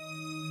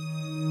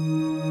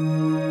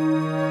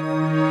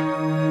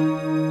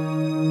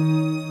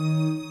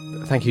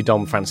 Thank you,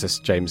 Dom, Francis,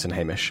 James and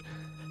Hamish.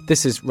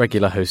 This is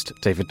regular host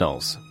David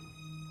Knowles.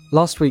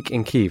 Last week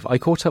in Kyiv, I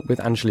caught up with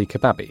Angelika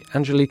Babi.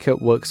 Angelika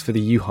works for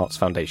the U-Hearts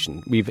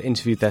Foundation. We've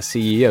interviewed their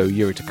CEO,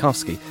 Yuri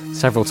Tokarsky,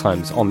 several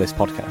times on this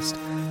podcast.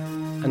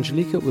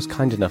 Angelika was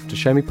kind enough to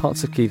show me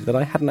parts of Kyiv that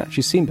I hadn't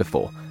actually seen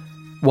before.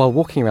 While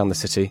walking around the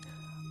city,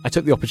 I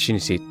took the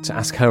opportunity to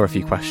ask her a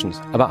few questions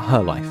about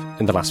her life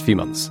in the last few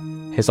months.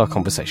 Here's our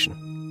conversation.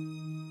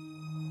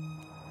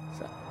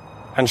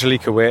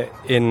 Angelika, we're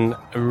in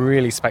a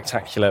really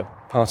spectacular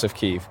part of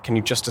Kyiv. Can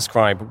you just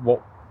describe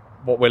what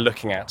we're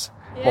looking at,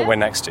 what we're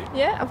next to?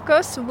 Yeah, of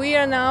course. We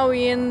are now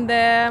in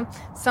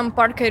some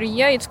park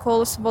area. It's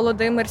called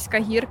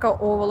Volodymyrska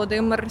Girka or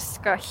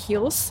Volodymyrska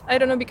Hills. I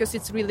don't know, because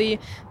it's really a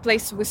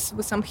place with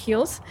some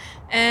hills.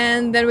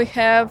 And then we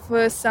have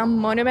some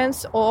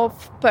monuments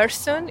of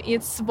person.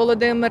 It's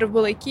Volodymyr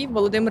Veliki,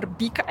 Volodymyr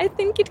Bika, I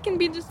think it can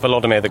be just...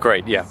 Volodymyr the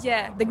Great, yeah.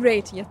 Yeah, the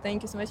Great, yeah,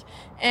 thank you so much.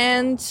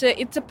 And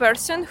it's a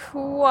person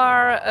who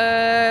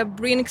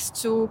brings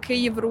to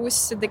Kyiv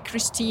Rus the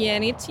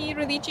Christianity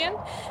religion.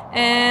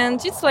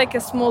 And it's like a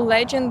small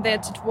legend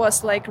that it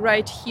was like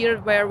right here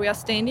where we are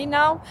standing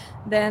now.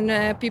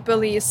 Then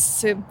people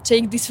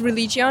take this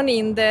religion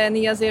in the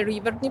near the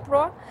river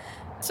Dnipro.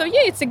 So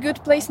yeah, it's a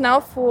good place now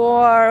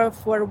for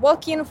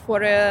walking, for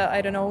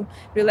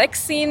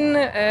relaxing,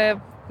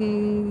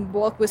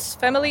 walk with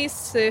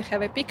families,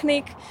 have a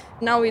picnic.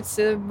 Now it's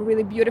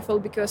really beautiful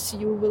because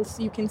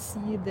you can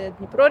see the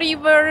Dnipro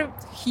River,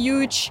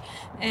 huge,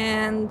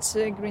 and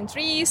green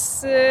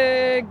trees,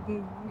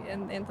 and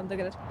something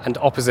like that. And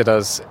opposite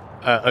us,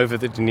 over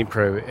the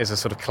Dnipro, is a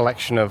sort of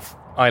collection of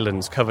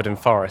islands covered in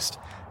forest.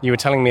 You were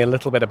telling me a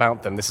little bit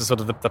about them. This is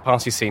sort of the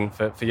party scene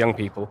for young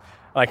people.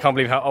 I can't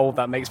believe how old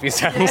that makes me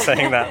sound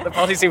saying that. The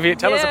party scene for you.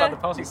 Tell us about the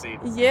party scene.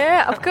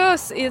 Yeah, of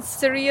course.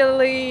 It's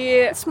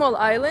really small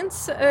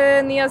islands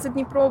near the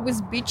Dnipro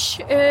with beach,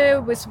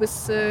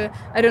 it's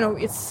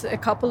a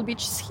couple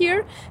beaches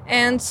here.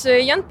 And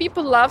young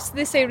people love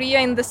this area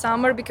in the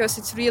summer because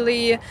it's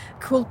really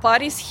cool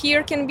parties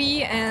here can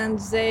be. And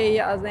they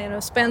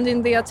are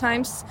spending their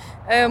times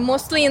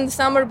mostly in the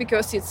summer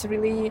because it's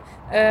really...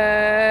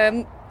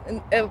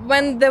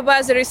 when the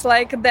weather is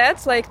like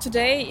that, like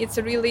today, it's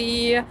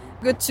really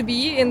good to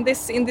be in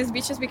these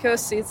beaches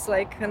because it's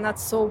like not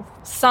so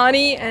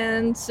sunny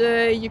and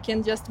you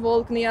can just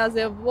walk near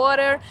the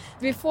water.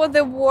 Before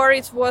the war,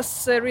 it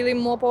was really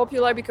more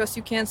popular because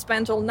you can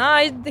spend all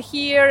night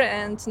here,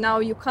 and now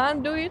you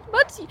can't do it.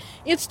 But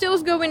it's still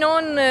going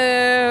on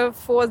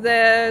for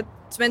the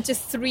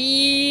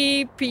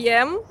 23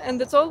 p.m. and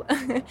that's all.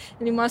 And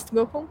you must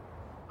go home.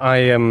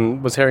 I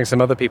was hearing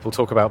some other people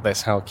talk about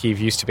this, how Kyiv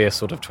used to be a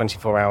sort of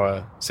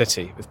 24-hour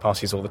city with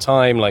parties all the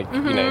time,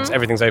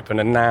 everything's open,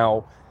 and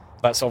now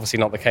that's obviously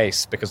not the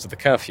case because of the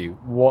curfew.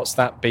 What's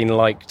that been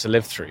like to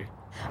live through?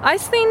 I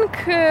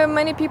think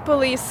many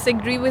people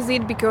agree with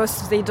it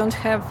because they don't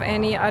have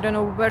any,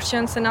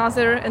 versions and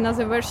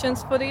other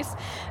versions for this.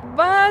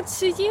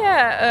 But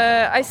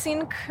yeah, I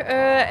think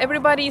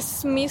everybody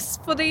is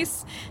missed for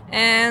this,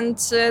 and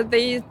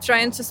they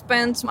trying to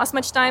spend as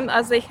much time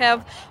as they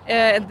have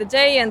at the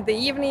day and the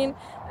evening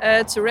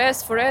to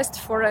rest, for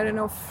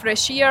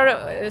fresh air,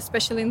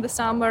 especially in the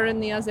summer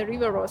near the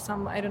river or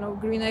some,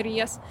 green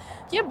areas.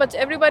 Yeah, but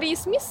everybody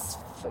is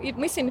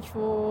missing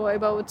for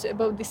about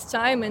this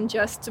time and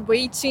just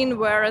waiting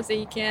where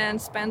they can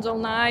spend all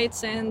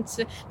night. And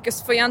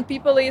because for young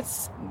people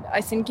it's,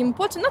 I think,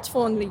 important, not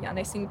for only young,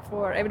 I think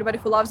for everybody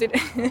who loves it.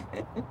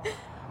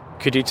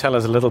 Could you tell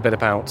us a little bit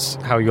about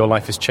how your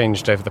life has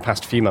changed over the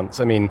past few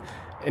months? I mean,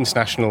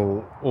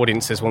 international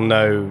audiences will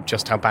know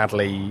just how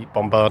badly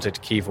bombarded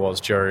Kyiv was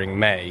during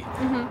May.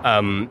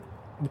 Mm-hmm.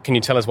 Can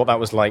you tell us what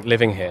that was like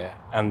living here,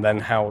 and then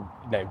how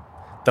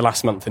the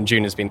last month in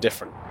June has been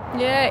different?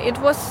 Yeah, it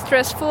was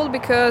stressful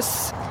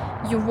because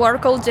you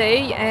work all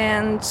day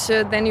and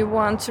then you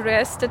want to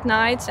rest at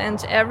night,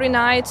 and every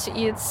night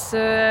it's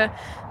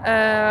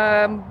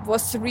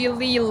was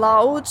really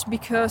loud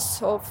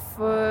because of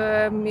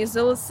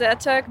missiles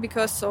attack,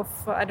 because of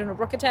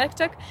rocket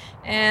attack,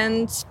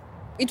 and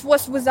it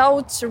was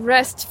without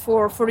rest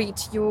for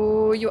it.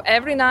 You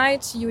every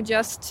night you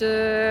just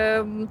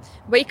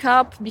wake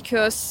up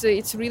because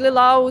it's really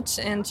loud,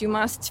 and you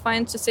must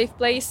find a safe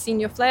place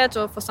in your flat,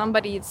 or for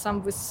somebody with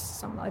some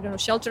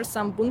shelters,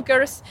 some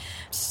bunkers.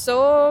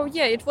 So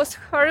yeah, it was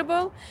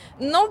horrible.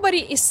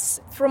 Nobody is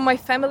from my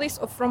families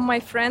or from my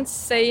friends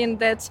saying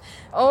that,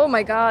 oh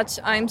my God,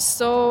 I'm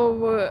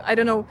so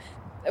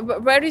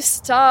where it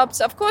stops.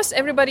 Of course,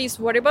 everybody is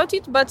worried about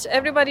it, but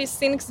everybody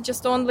thinks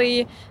just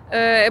only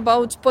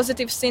about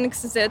positive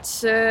things, that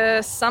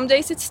some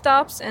days it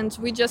stops, and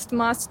we just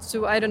must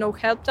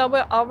help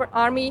our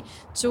army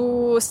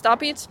to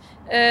stop it.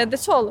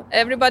 That's all.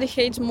 Everybody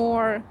hates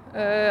more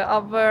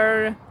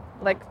our,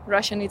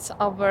 Russian, it's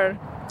our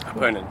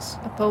opponents.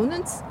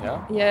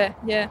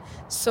 Yeah.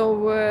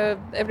 So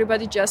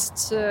everybody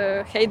just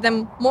hate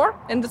them more,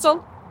 and that's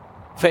all.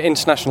 For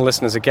international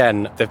listeners,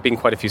 again, there have been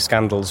quite a few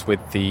scandals with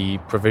the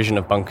provision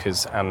of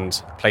bunkers and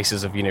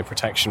places of,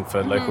 protection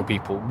for local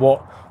people.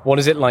 What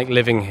is it like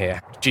living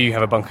here? Do you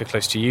have a bunker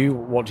close to you?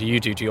 What do you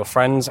do? Do your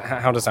friends?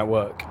 How does that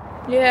work?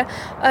 Yeah,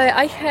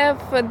 I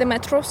have the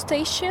metro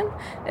station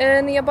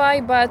nearby,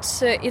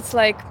 but it's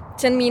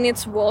 10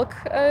 minutes walk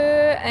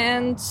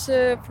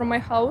from my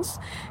house.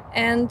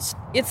 And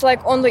it's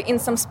only in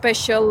some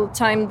special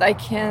time that I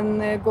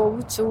can go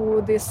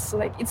to this,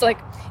 it's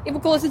if we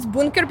call it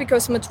bunker,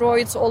 because metro,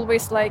 it's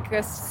always a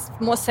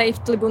more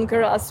safely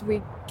bunker as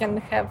we can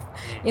have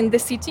in the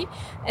city.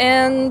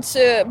 And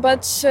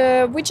but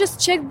we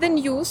just check the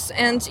news,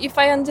 and if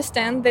I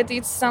understand that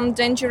it's some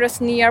dangerous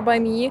nearby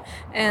me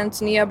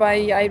and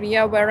nearby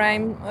area where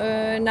I'm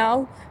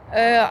now,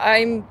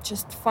 I'm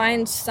just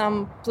find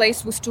some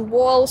place with 2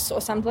 walls or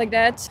something like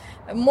that.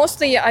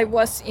 Mostly I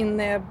was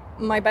in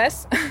my bed,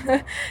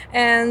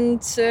 and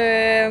it's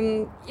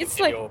in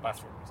your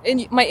bathroom.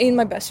 In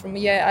my bathroom,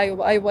 yeah,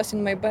 I was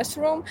in my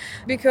bathroom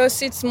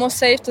because it's more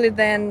safely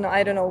than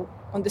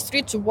on the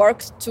street to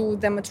work to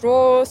the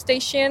metro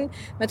station,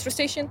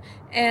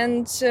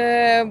 and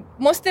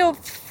most of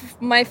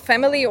my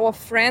family or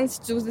friends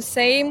do the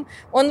same,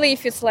 only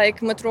if it's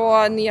like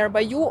metro nearby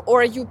you,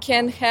 or you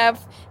can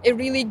have a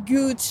really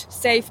good,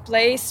 safe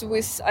place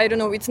with, I don't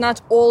know, it's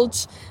not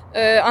old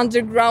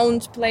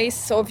underground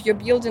place of your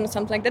building or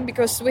something like that,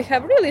 because we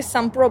have really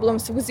some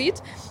problems with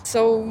it.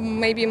 So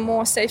maybe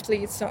more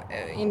safely it's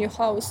in your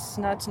house,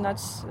 not somewhere.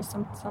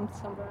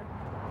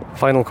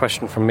 Final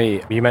question from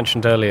me. You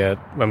mentioned earlier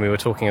when we were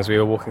talking as we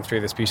were walking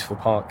through this beautiful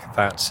park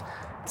that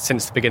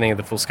since the beginning of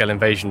the full-scale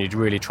invasion you'd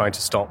really tried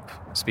to stop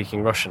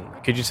speaking Russian.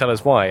 Could you tell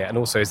us why? And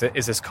also, is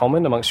this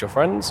common amongst your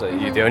friends? Are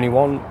you the only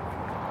one?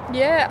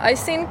 Yeah, I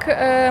think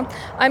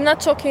I'm not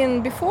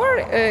talking before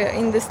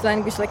in this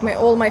language, like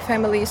all my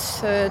family is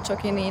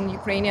talking in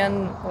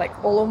Ukrainian like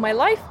all of my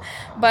life,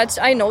 but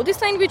I know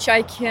this language.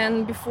 I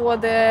can, before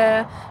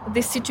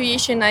this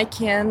situation, I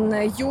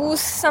can use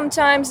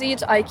sometimes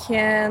it. I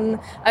can,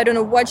 I don't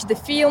know, watch the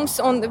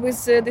films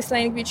with this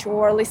language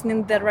or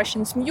listening to the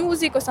Russian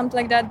music or something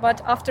like that.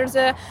 But after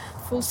the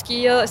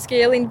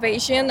full-scale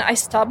invasion, I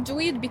stopped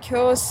doing it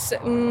because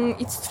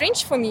it's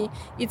strange for me.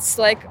 It's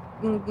like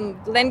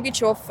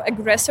language of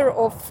aggressor,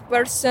 of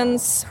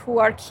persons who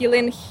are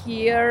killing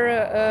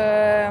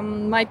here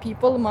my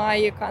people,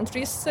 my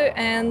countries,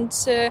 and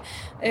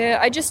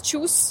I just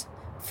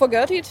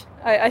forget it.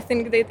 I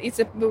think that it's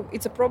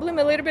a problem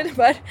a little bit,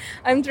 but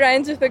I'm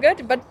trying to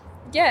forget it. But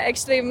yeah,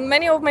 actually,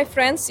 many of my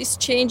friends is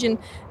change it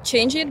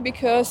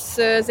because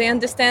they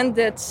understand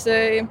that.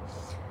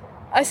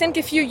 I think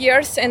a few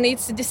years and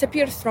it's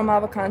disappeared from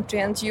our country,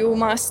 and you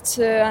must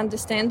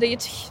understand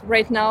it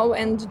right now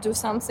and do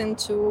something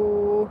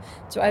to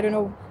I don't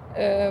know,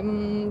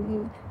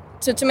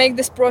 to make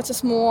this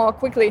process more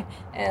quickly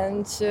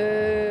and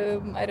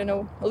I don't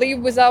know, live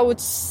without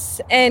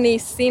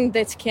anything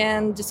that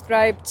can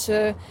describe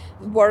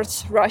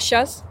words Rus.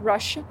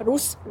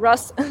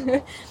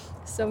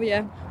 So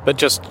yeah. But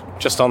just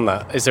on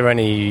that, is there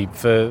any,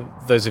 for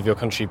those of your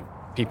country,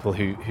 people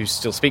who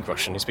still speak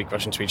Russian, who speak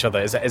Russian to each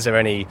other, is there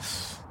any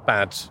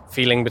bad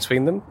feeling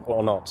between them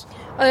or not?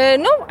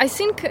 No, I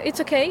think it's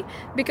okay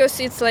because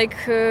it's like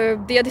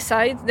they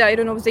decide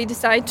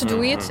to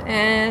do it,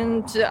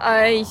 and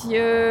I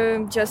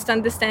just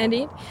understand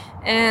it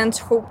and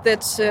hope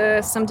that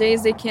some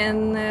days they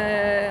can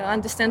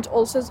understand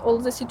also all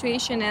the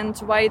situation and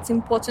why it's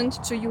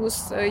important to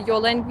use your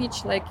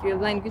language, like your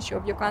language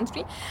of your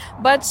country.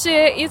 But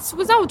it's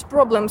without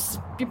problems.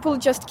 People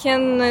just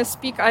can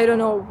speak, I don't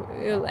know,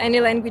 any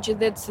language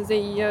that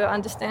they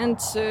understand,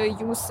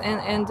 use,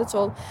 and that's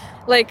all.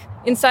 Like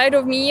inside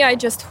of me, I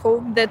just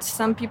hope that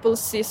some people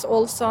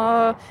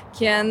also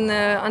can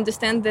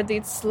understand that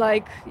it's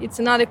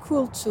not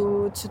cool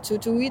to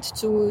do it,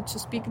 to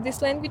speak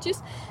these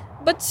languages.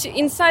 But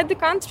inside the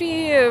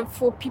country,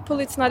 for people,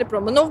 it's not a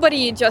problem.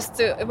 Nobody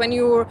just, when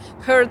you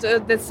heard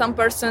that some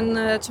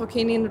person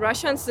talking in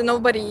Russian, so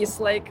nobody is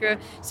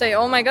say,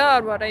 oh my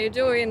God, what are you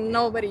doing?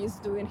 Nobody is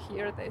doing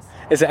here this.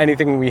 Is there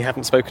anything we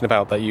haven't spoken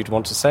about that you'd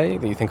want to say,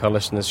 that you think our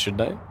listeners should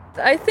know?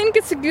 I think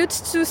it's good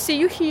to see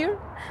you here.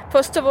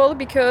 First of all,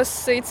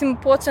 because it's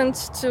important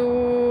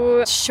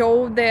to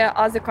show the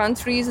other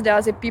countries, the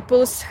other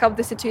peoples, how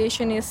the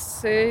situation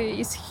is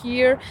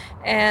here,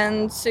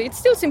 and it's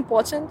still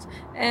important.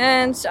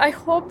 And I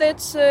hope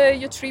that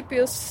your trip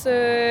is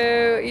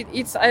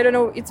it's I don't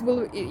know, it's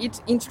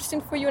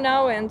interesting for you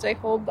now, and I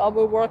hope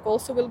our work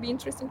also will be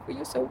interesting for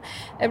you. So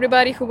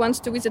everybody who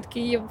wants to visit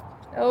Kyiv,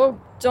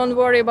 don't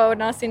worry about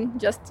nothing.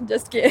 Just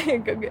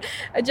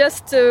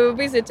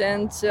visit,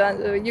 and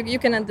you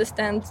can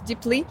understand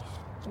deeply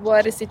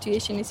what the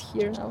situation is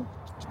here now.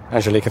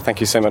 Angelika, thank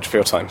you so much for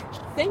your time.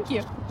 Thank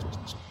you.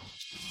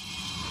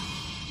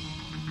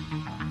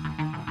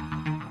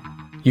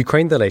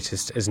 Ukraine the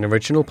Latest is an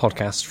original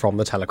podcast from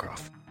The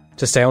Telegraph.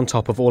 To stay on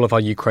top of all of our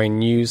Ukraine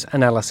news,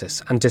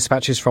 analysis, and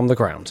dispatches from the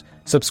ground,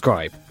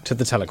 subscribe to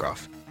The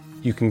Telegraph.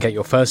 You can get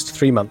your first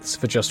 3 months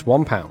for just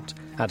 £1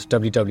 at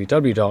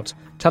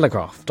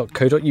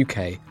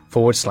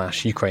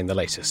www.telegraph.co.uk/Ukraine the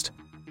Latest.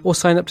 Or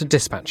sign up to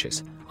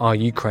Dispatches, our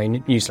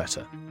Ukraine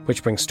newsletter,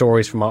 which brings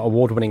stories from our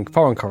award-winning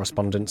foreign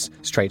correspondents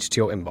straight to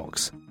your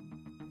inbox.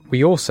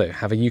 We also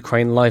have a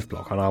Ukraine live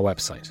blog on our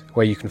website,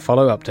 where you can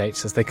follow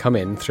updates as they come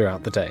in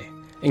throughout the day,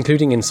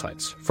 including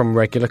insights from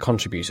regular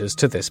contributors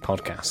to this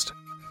podcast.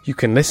 You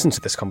can listen to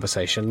this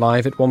conversation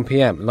live at 1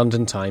 p.m.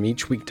 London time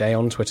each weekday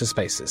on Twitter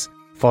Spaces.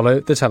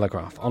 Follow The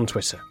Telegraph on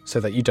Twitter so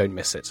that you don't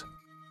miss it.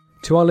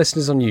 To our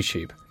listeners on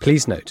YouTube,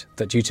 please note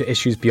that due to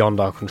issues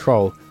beyond our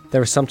control,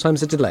 there is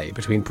sometimes a delay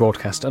between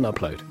broadcast and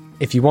upload.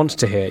 If you want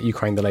to hear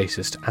Ukraine the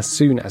Latest as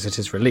soon as it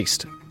is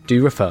released,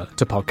 do refer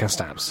to podcast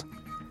apps.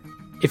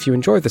 If you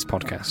enjoy this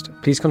podcast,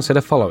 please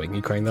consider following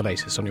Ukraine the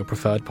Latest on your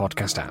preferred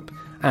podcast app,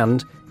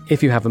 and,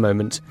 if you have a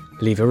moment,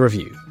 leave a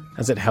review,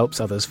 as it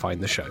helps others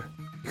find the show.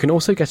 You can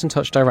also get in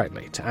touch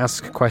directly to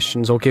ask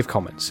questions or give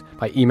comments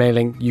by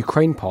emailing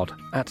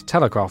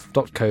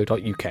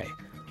ukrainepod@telegraph.co.uk.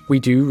 We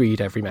do read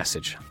every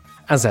message.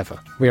 As ever,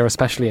 we are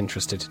especially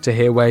interested to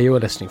hear where you are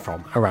listening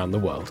from around the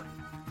world.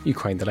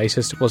 Ukraine the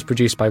Latest was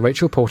produced by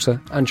Rachel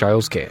Porter and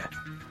Giles Gear,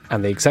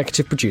 and the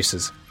executive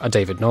producers are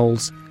David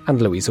Knowles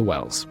and Louisa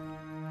Wells.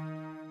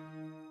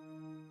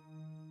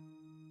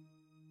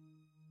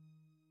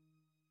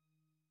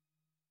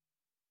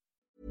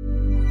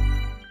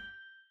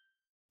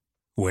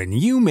 When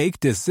you make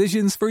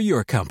decisions for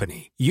your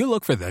company, you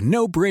look for the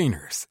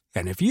no-brainers.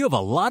 And if you have a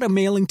lot of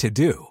mailing to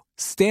do,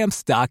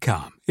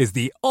 Stamps.com is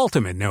the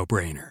ultimate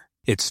no-brainer.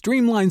 It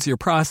streamlines your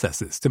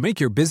processes to make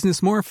your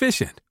business more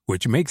efficient,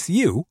 which makes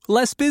you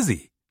less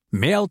busy.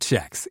 Mail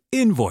checks,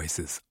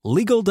 invoices,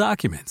 legal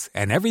documents,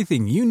 and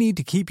everything you need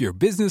to keep your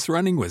business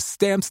running with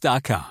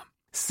Stamps.com.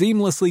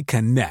 Seamlessly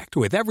connect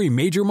with every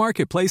major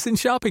marketplace and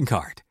shopping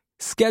cart.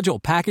 Schedule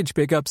package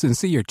pickups and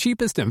see your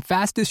cheapest and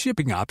fastest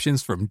shipping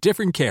options from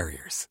different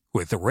carriers,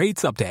 with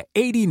rates up to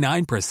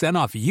 89%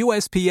 off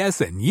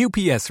USPS and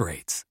UPS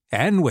rates.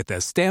 And with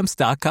the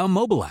Stamps.com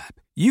mobile app,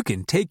 you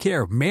can take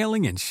care of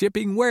mailing and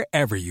shipping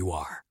wherever you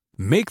are.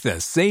 Make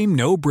the same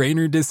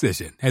no-brainer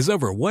decision as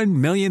over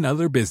 1 million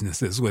other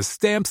businesses with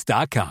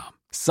Stamps.com.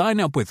 Sign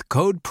up with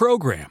code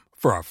PROGRAM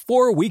for a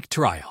 4-week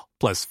trial,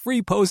 plus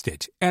free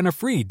postage and a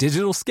free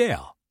digital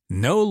scale.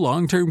 No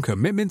long-term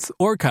commitments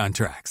or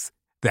contracts.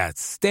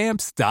 That's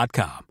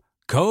Stamps.com.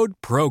 Code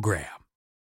PROGRAM.